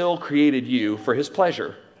 God still created you for his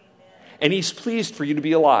pleasure. And He's pleased for you to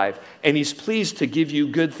be alive. And He's pleased to give you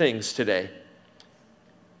good things today.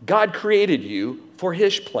 God created you for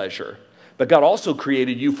His pleasure. But God also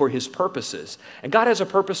created you for His purposes. And God has a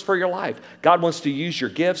purpose for your life. God wants to use your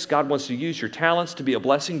gifts. God wants to use your talents to be a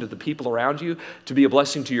blessing to the people around you, to be a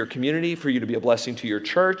blessing to your community, for you to be a blessing to your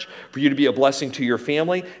church, for you to be a blessing to your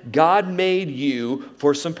family. God made you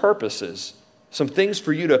for some purposes, some things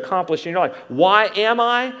for you to accomplish in your life. Why am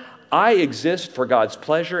I? I exist for God's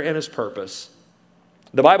pleasure and His purpose.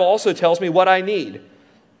 The Bible also tells me what I need.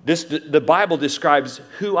 The Bible describes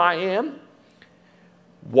who I am,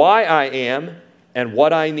 why I am, and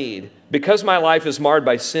what I need. Because my life is marred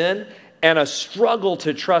by sin and a struggle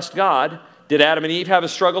to trust God. Did Adam and Eve have a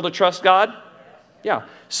struggle to trust God? Yeah,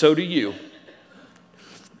 so do you.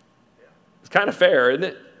 It's kind of fair, isn't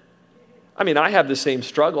it? I mean, I have the same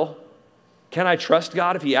struggle. Can I trust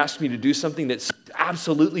God if He asks me to do something that's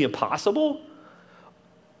absolutely impossible?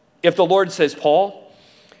 If the Lord says, Paul,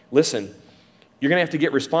 listen, you're going to have to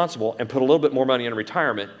get responsible and put a little bit more money in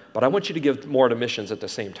retirement, but I want you to give more to missions at the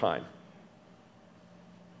same time.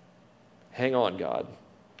 Hang on, God.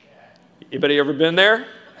 Anybody ever been there?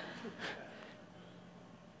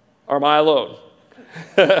 Or am I alone?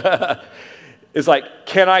 It's like,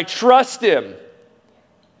 can I trust Him?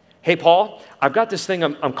 Hey, Paul, I've got this thing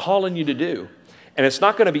I'm calling you to do, and it's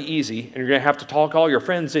not going to be easy, and you're going to have to talk all your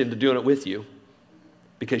friends into doing it with you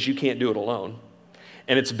because you can't do it alone.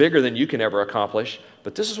 And it's bigger than you can ever accomplish,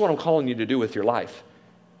 but this is what I'm calling you to do with your life.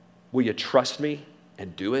 Will you trust me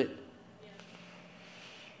and do it?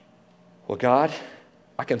 Well, God,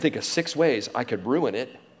 I can think of 6 ways I could ruin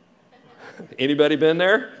it. Anybody been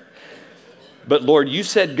there? But Lord, you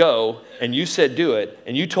said go, and you said do it,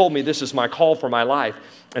 and you told me this is my call for my life.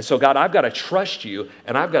 And so, God, I've got to trust you,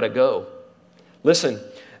 and I've got to go. Listen,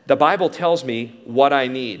 the Bible tells me what I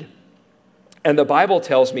need. And the Bible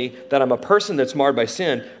tells me that I'm a person that's marred by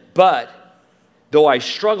sin, but though I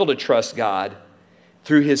struggle to trust God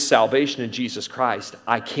through His salvation in Jesus Christ,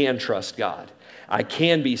 I can trust God. I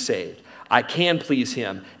can be saved. I can please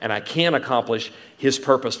Him, and I can accomplish His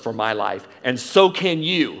purpose for my life. And so can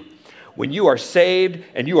you. When you are saved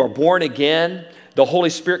and you are born again, the Holy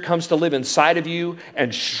Spirit comes to live inside of you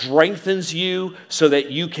and strengthens you so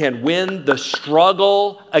that you can win the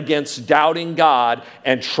struggle against doubting God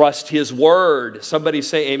and trust His Word. Somebody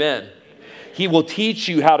say amen. He will teach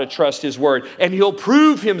you how to trust His Word, and He'll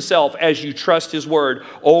prove Himself as you trust His Word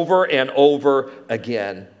over and over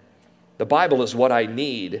again. The Bible is what I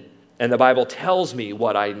need, and the Bible tells me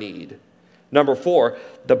what I need. Number 4,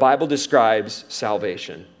 the Bible describes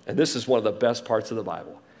salvation. And this is one of the best parts of the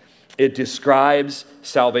Bible. It describes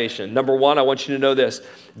salvation. Number 1, I want you to know this.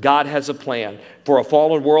 God has a plan. For a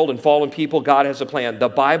fallen world and fallen people, God has a plan. The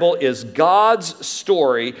Bible is God's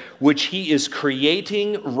story, which He is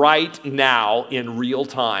creating right now in real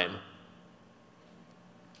time.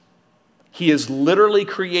 He is literally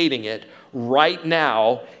creating it right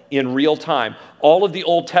now in real time. All of the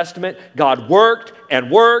Old Testament, God worked and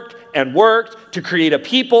worked and worked to create a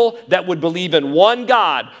people that would believe in one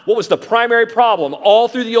God. What was the primary problem all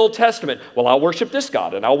through the Old Testament? Well, I'll worship this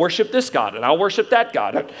God, and I'll worship this God, and I'll worship that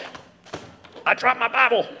God. I dropped my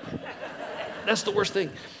Bible. That's the worst thing.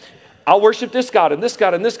 I'll worship this God, and this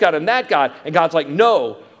God, and this God, and that God. And God's like,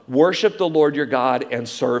 no, worship the Lord your God and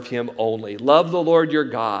serve Him only. Love the Lord your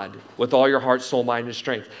God with all your heart, soul, mind, and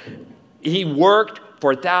strength. He worked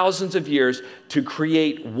for thousands of years to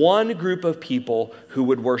create one group of people who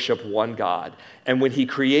would worship one God. And when He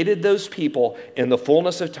created those people in the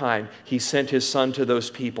fullness of time, He sent His Son to those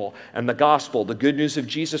people. And the gospel, the good news of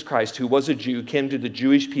Jesus Christ, who was a Jew, came to the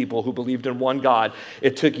Jewish people who believed in one God.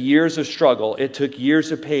 It took years of struggle. It took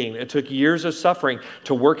years of pain. It took years of suffering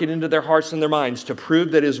to work it into their hearts and their minds to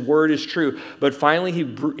prove that His word is true. But finally,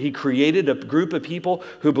 He created a group of people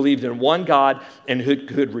who believed in one God and who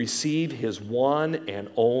could receive His one and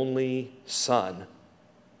only Son.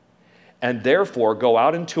 And therefore go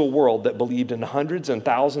out into a world that believed in hundreds and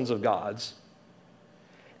thousands of gods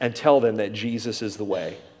and tell them that Jesus is the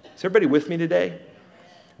way. Is everybody with me today?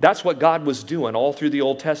 That's what God was doing all through the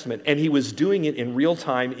Old Testament, and He was doing it in real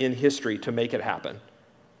time in history to make it happen.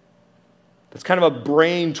 That's kind of a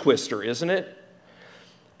brain twister, isn't it?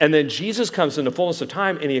 And then Jesus comes in the fullness of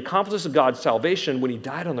time, and He accomplishes God's salvation when He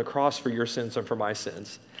died on the cross for your sins and for my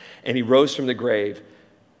sins. And He rose from the grave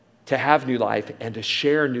to have new life and to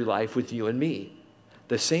share new life with you and me.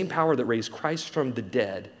 The same power that raised Christ from the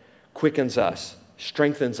dead quickens us,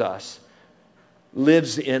 strengthens us,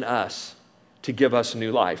 lives in us to give us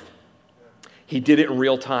new life. He did it in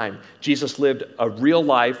real time. Jesus lived a real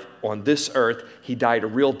life on this earth. He died a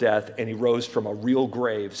real death, and he rose from a real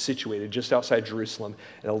grave situated just outside Jerusalem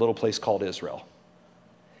in a little place called Israel.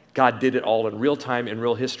 God did it all in real time, in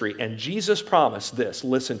real history. And Jesus promised this.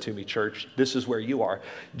 Listen to me, church. This is where you are.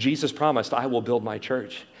 Jesus promised, I will build my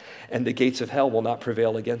church, and the gates of hell will not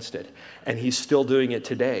prevail against it. And he's still doing it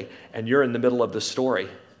today. And you're in the middle of the story.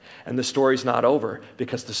 And the story's not over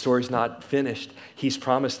because the story's not finished. He's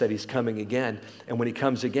promised that he's coming again. And when he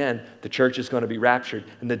comes again, the church is going to be raptured,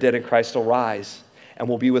 and the dead in Christ will rise, and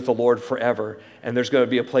we'll be with the Lord forever. And there's going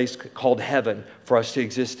to be a place called heaven for us to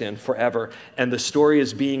exist in forever. And the story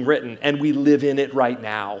is being written, and we live in it right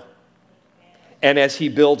now. And as he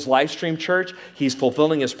builds Livestream Church, he's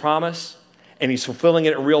fulfilling his promise, and he's fulfilling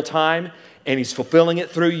it in real time, and he's fulfilling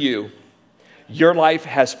it through you. Your life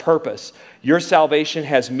has purpose. Your salvation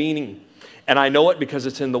has meaning. And I know it because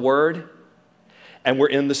it's in the Word, and we're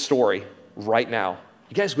in the story right now.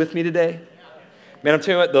 You guys with me today? Man, I'm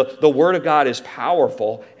telling you what, the Word of God is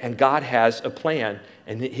powerful, and God has a plan,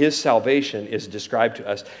 and his salvation is described to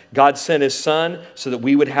us. God sent his Son so that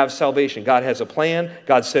we would have salvation. God has a plan,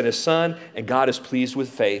 God sent his Son, and God is pleased with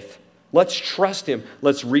faith. Let's trust him.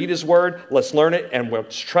 Let's read his word. Let's learn it, and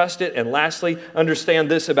let's trust it. And lastly,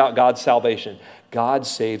 understand this about God's salvation. God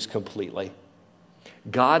saves completely.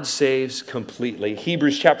 God saves completely.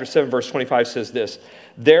 Hebrews chapter 7, verse 25 says this,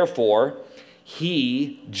 therefore,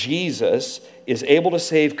 he, Jesus, is able to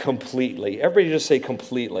save completely. Everybody just say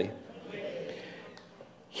completely.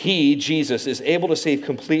 He, Jesus, is able to save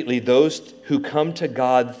completely those who come to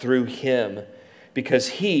God through him, because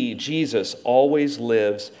he, Jesus, always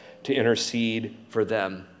lives to intercede for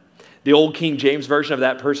them. The old King James version of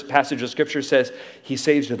that passage of Scripture says, he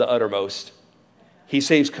saves to the uttermost. He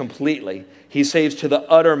saves completely. He saves to the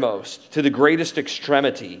uttermost, to the greatest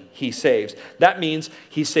extremity he saves. That means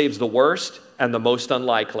he saves the worst and the most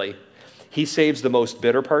unlikely. He saves the most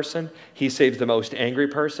bitter person. He saves the most angry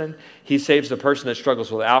person. He saves the person that struggles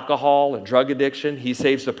with alcohol and drug addiction. He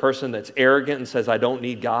saves the person that's arrogant and says, I don't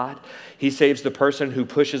need God. He saves the person who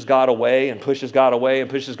pushes God away and pushes God away and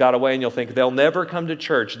pushes God away, and you'll think they'll never come to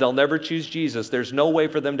church. They'll never choose Jesus. There's no way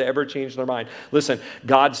for them to ever change their mind. Listen,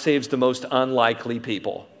 God saves the most unlikely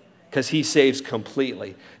people because he saves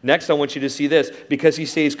completely. Next, I want you to see this. Because he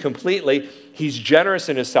saves completely, he's generous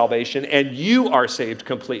in his salvation, and you are saved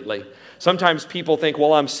completely. Sometimes people think,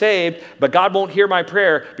 well, I'm saved, but God won't hear my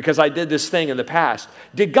prayer because I did this thing in the past.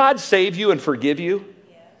 Did God save you and forgive you?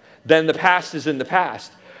 Yeah. Then the past is in the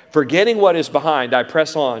past. Forgetting what is behind, I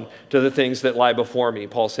press on to the things that lie before me,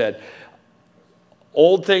 Paul said.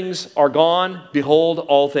 Old things are gone. Behold,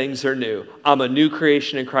 all things are new. I'm a new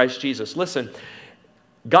creation in Christ Jesus. Listen,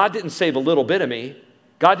 God didn't save a little bit of me.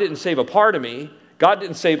 God didn't save a part of me. God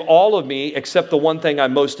didn't save all of me except the one thing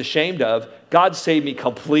I'm most ashamed of. God saved me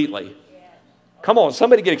completely. Come on,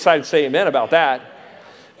 somebody get excited and say amen about that.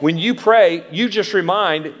 When you pray, you just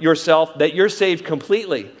remind yourself that you're saved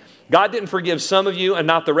completely. God didn't forgive some of you and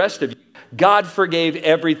not the rest of you. God forgave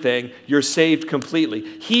everything. You're saved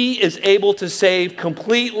completely. He is able to save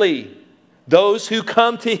completely those who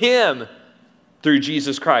come to him through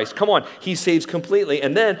Jesus Christ. Come on, he saves completely,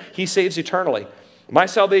 and then he saves eternally. My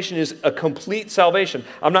salvation is a complete salvation.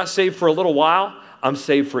 I'm not saved for a little while. I'm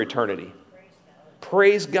saved for eternity.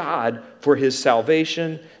 Praise God for his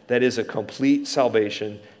salvation that is a complete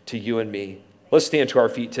salvation to you and me. Let's stand to our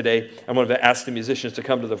feet today. I'm going to ask the musicians to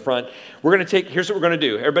come to the front. Here's what we're going to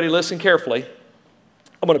do. Everybody listen carefully.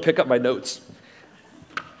 I'm going to pick up my notes.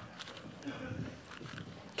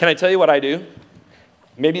 Can I tell you what I do?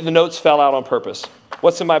 Maybe the notes fell out on purpose.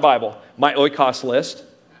 What's in my Bible? My oikos list.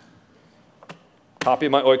 Copy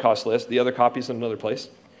of my oikos list. The other copy's in another place.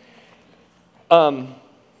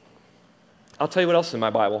 I'll tell you what else is in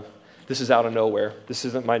my Bible. This is out of nowhere. This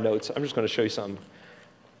isn't my notes. I'm just going to show you something.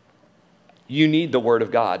 You need the Word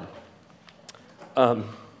of God. I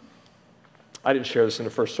didn't share this in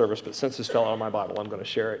the first service, but since this fell out of my Bible, I'm going to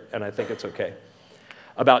share it, and I think it's okay.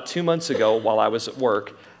 About 2 months ago, while I was at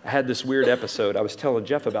work, I had this weird episode. I was telling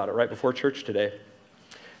Jeff about it right before church today.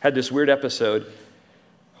 I had this weird episode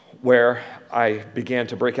where I began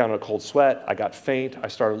to break out in a cold sweat. I got faint. I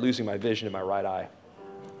started losing my vision in my right eye.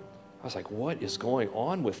 I was like, what is going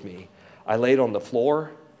on with me? I laid on the floor,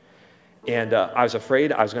 and I was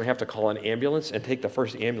afraid I was going to have to call an ambulance and take the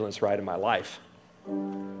first ambulance ride in my life.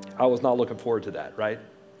 I was not looking forward to that, right?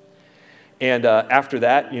 And after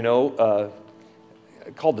that, I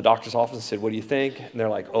called the doctor's office and said, what do you think? And they're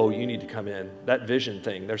like, oh, you need to come in. That vision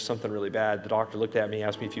thing, there's something really bad. The doctor looked at me,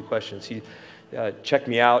 asked me a few questions. He checked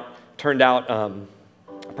me out. Turned out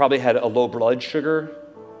I probably had a low blood sugar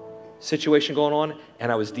situation going on,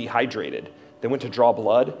 and I was dehydrated. They went to draw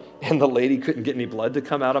blood, and the lady couldn't get any blood to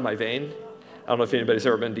come out of my vein. I don't know if anybody's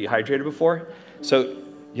ever been dehydrated before. So,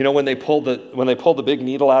 you know, when they pull the big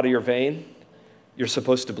needle out of your vein, you're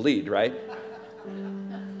supposed to bleed, right?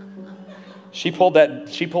 She pulled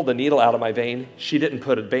the needle out of my vein. She didn't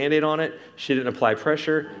put a Band-Aid on it. She didn't apply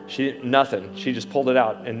pressure. Nothing. She just pulled it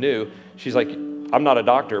out and knew. She's like, I'm not a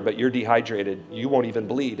doctor, but you're dehydrated. You won't even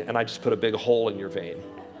bleed. And I just put a big hole in your vein.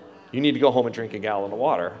 You need to go home and drink a gallon of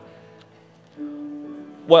water.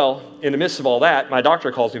 Well, in the midst of all that, my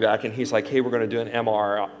doctor calls me back and he's like, hey, we're going to do an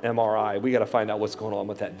MRI. We got to find out what's going on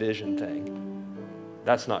with that vision thing.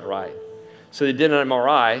 That's not right. So they did an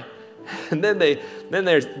MRI, and then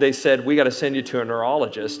they said, we got to send you to a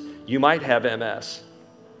neurologist. You might have MS.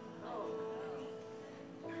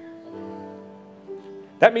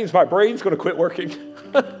 That means my brain's going to quit working.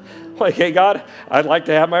 Like, hey, God, I'd like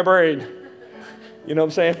to have my brain. You know what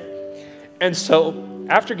I'm saying? And so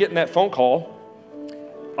after getting that phone call,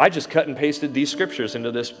 I just cut and pasted these scriptures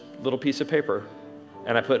into this little piece of paper.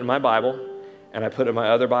 And I put it in my Bible, and I put it in my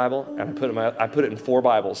other Bible, and I put it in 4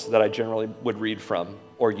 Bibles that I generally would read from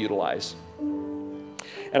or utilize.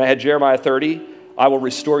 And I had Jeremiah 30, I will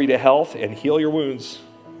restore you to health and heal your wounds.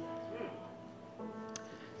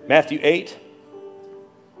 Matthew 8,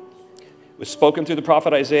 was spoken through the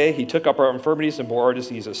prophet Isaiah. He took up our infirmities and bore our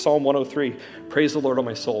diseases. Psalm 103, praise the Lord, O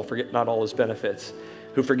my soul, forget not all his benefits,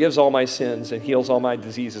 who forgives all my sins and heals all my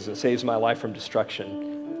diseases and saves my life from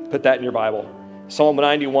destruction. Put that in your Bible. Psalm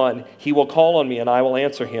 91, he will call on me and I will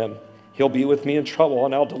answer him. He'll be with me in trouble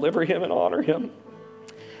and I'll deliver him and honor him.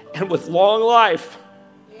 And with long life,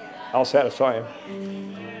 I'll satisfy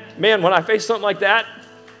him. Man, when I face something like that,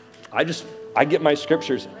 I get my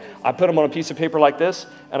scriptures. I put them on a piece of paper like this,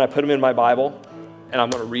 and I put them in my Bible, and I'm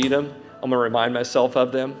going to read them. I'm going to remind myself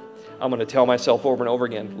of them. I'm going to tell myself over and over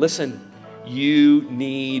again, listen, you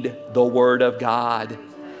need the Word of God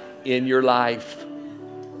in your life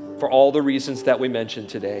for all the reasons that we mentioned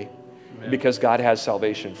today, because God has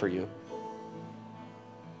salvation for you.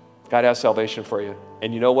 God has salvation for you.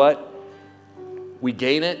 And you know what? We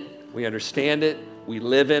gain it. We understand it. We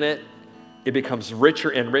live in it. It becomes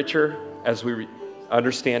richer and richer as we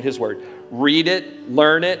understand His Word. Read it,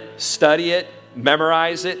 learn it, study it,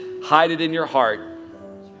 memorize it, hide it in your heart.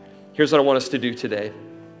 Here's what I want us to do today.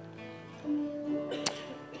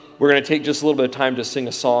 We're going to take just a little bit of time to sing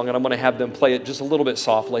a song, and I'm going to have them play it just a little bit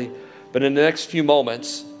softly. But in the next few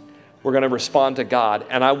moments, we're going to respond to God.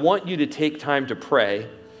 And I want you to take time to pray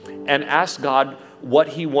and ask God what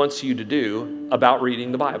He wants you to do about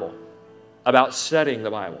reading the Bible, about studying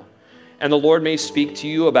the Bible. And the Lord may speak to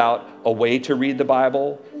you about a way to read the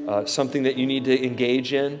Bible, something that you need to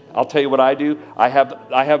engage in. I'll tell you what I do. I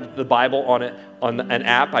have the Bible on an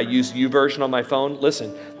app. I use YouVersion on my phone.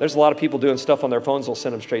 Listen, there's a lot of people doing stuff on their phones that'll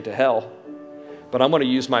send them straight to hell. But I'm going to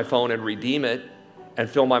use my phone and redeem it and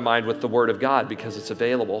fill my mind with the Word of God because it's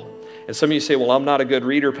available. And some of you say, well, I'm not a good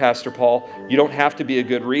reader, Pastor Paul. You don't have to be a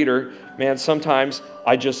good reader. Man, sometimes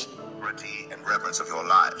I just... and reverence of your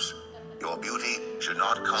lives. Your beauty should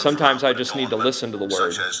not come. Sometimes I just need to listen to the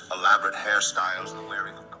Word. Such as elaborate hairstyles and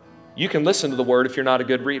wearing of... You can listen to the Word if you're not a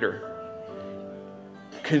good reader.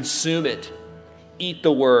 Consume it. Eat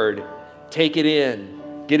the Word. Take it in.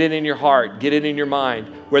 Get it in your heart. Get it in your mind.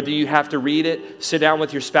 Whether you have to read it, sit down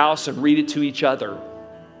with your spouse and read it to each other.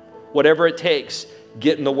 Whatever it takes,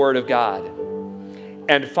 get in the Word of God.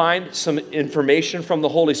 And find some information from the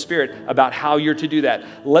Holy Spirit about how you're to do that.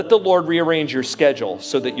 Let the Lord rearrange your schedule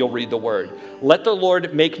so that you'll read the Word. Let the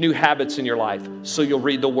Lord make new habits in your life so you'll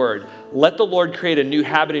read the Word. Let the Lord create a new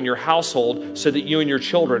habit in your household so that you and your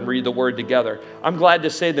children read the Word together. I'm glad to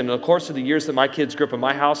say that in the course of the years that my kids grew up in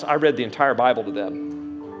my house, I read the entire Bible to them.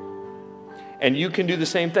 And you can do the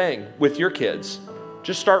same thing with your kids.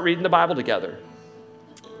 Just start reading the Bible together.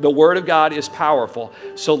 The Word of God is powerful.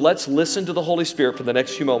 So let's listen to the Holy Spirit for the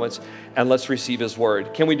next few moments and let's receive His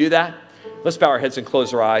Word. Can we do that? Let's bow our heads and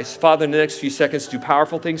close our eyes. Father, in the next few seconds, do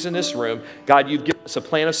powerful things in this room. God, you've given us a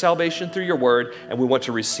plan of salvation through your Word, and we want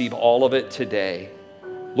to receive all of it today.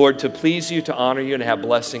 Lord, to please you, to honor you, and to have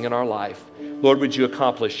blessing in our life. Lord, would you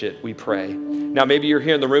accomplish it, we pray. Now, maybe you're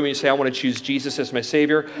here in the room and you say, I want to choose Jesus as my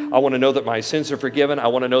Savior. I want to know that my sins are forgiven. I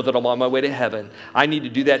want to know that I'm on my way to heaven. I need to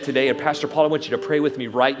do that today. And Pastor Paul, I want you to pray with me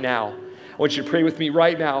right now. I want you to pray with me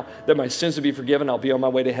right now that my sins will be forgiven. I'll be on my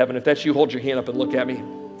way to heaven. If that's you, hold your hand up and look at me.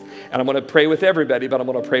 And I'm going to pray with everybody, but I'm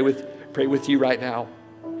going to pray with you right now.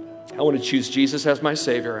 I want to choose Jesus as my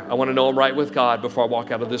Savior. I want to know I'm right with God before I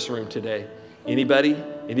walk out of this room today. Anybody?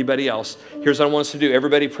 Anybody else? Here's what I want us to do.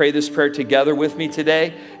 Everybody pray this prayer together with me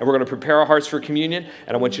today, and we're going to prepare our hearts for communion,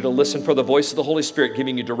 and I want you to listen for the voice of the Holy Spirit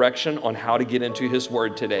giving you direction on how to get into His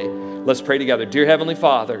Word today. Let's pray together. Dear Heavenly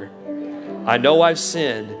Father, I know I've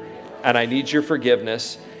sinned, and I need your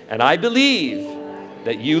forgiveness, and I believe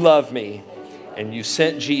that you love me, and you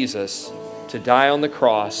sent Jesus to die on the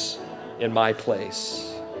cross in my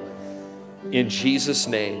place. In Jesus'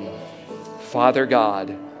 name, Father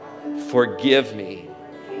God, forgive me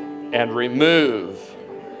and remove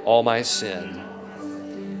all my sin.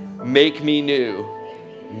 Make me new.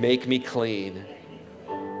 Make me clean.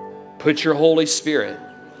 Put your Holy Spirit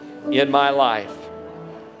in my life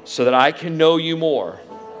so that I can know you more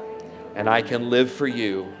and I can live for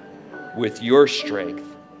you with your strength.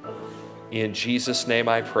 In Jesus' name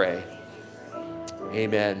I pray.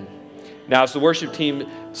 Amen. Now, as the worship team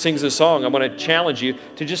sings this song, I'm going to challenge you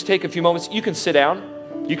to just take a few moments. You can sit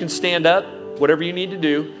down. You can stand up. Whatever you need to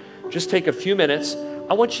do. Just take a few minutes.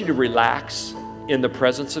 I want you to relax in the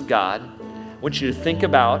presence of God. I want you to think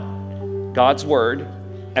about God's Word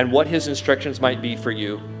and what His instructions might be for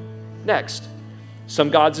you next. Some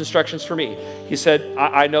God's instructions for me. He said,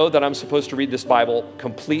 I know that I'm supposed to read this Bible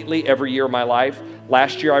completely every year of my life.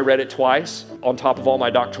 Last year I read it twice on top of all my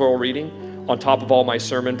doctoral reading, on top of all my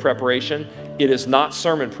sermon preparation. It is not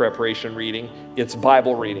sermon preparation reading, it's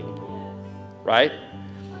Bible reading, right?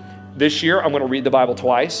 This year I'm going to read the Bible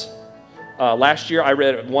twice. Last year I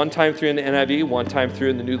read it one time through in the NIV, one time through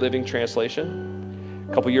in the New Living Translation.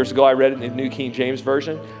 A couple years ago I read it in the New King James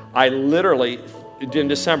Version. I literally, in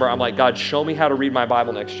December, I'm like, God, show me how to read my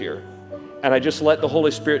Bible next year. And I just let the Holy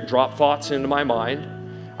Spirit drop thoughts into my mind.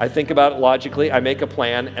 I think about it logically, I make a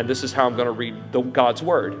plan, and this is how I'm going to read God's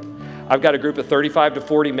Word. I've got a group of 35 to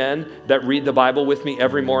 40 men that read the Bible with me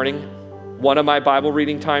every morning. One of my Bible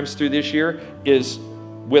reading times through this year is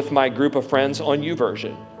with my group of friends on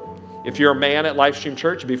YouVersion. If you're a man at Livestream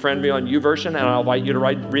Church, befriend me on YouVersion, and I'll invite you to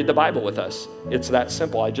read the Bible with us. It's that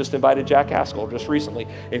simple. I just invited Jack Haskell just recently,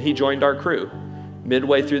 and he joined our crew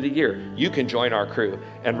midway through the year. You can join our crew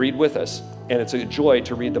and read with us, and it's a joy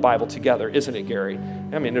to read the Bible together, isn't it, Gary?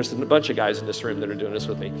 I mean, there's a bunch of guys in this room that are doing this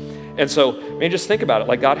with me. And so, just think about it.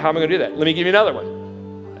 Like, God, how am I going to do that? Let me give you another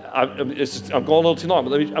one. I'm going a little too long,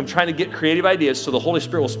 but I'm trying to get creative ideas so the Holy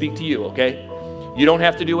Spirit will speak to you, okay? You don't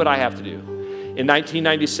have to do what I have to do. In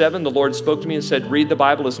 1997, the Lord spoke to me and said, read the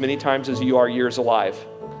Bible as many times as you are years alive.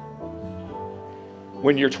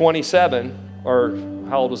 When you're 27, or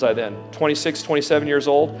how old was I then? 26, 27 years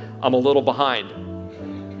old, I'm a little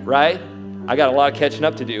behind, right? I got a lot of catching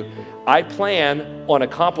up to do. I plan on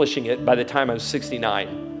accomplishing it by the time I'm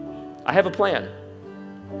 69. I have a plan,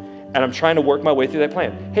 and I'm trying to work my way through that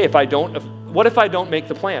plan. Hey, what if I don't make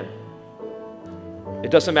the plan? It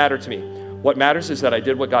doesn't matter to me. What matters is that I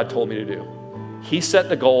did what God told me to do. He set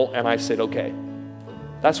the goal, and I said, okay.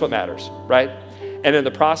 That's what matters, right? And in the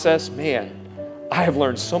process, man, I have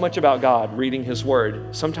learned so much about God reading His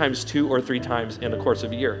Word, sometimes 2 or 3 times in the course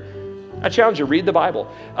of a year. I challenge you, read the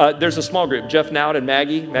Bible. There's a small group, Jeff Nowd and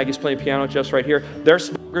Maggie. Maggie's playing piano, Jeff's right here. Their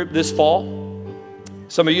small group this fall.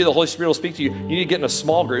 Some of you, the Holy Spirit will speak to you. You need to get in a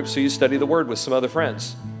small group so you study the Word with some other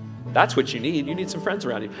friends. That's what you need. You need some friends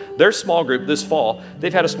around you. Their small group this fall,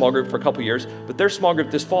 they've had a small group for a couple years, but their small group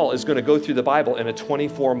this fall is going to go through the Bible in a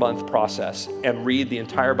 24-month process and read the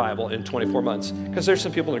entire Bible in 24 months. Because there's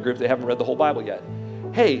some people in the group that haven't read the whole Bible yet.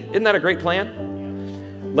 Hey, isn't that a great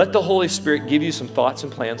plan? Let the Holy Spirit give you some thoughts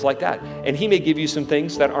and plans like that. And He may give you some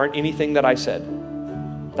things that aren't anything that I said.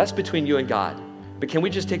 That's between you and God. But can we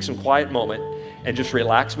just take some quiet moment and just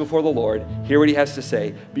relax before the Lord, hear what He has to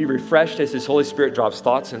say, be refreshed as His Holy Spirit drops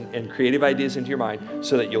thoughts and creative ideas into your mind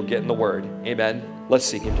so that you'll get in the Word. Amen. Let's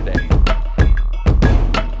seek Him today.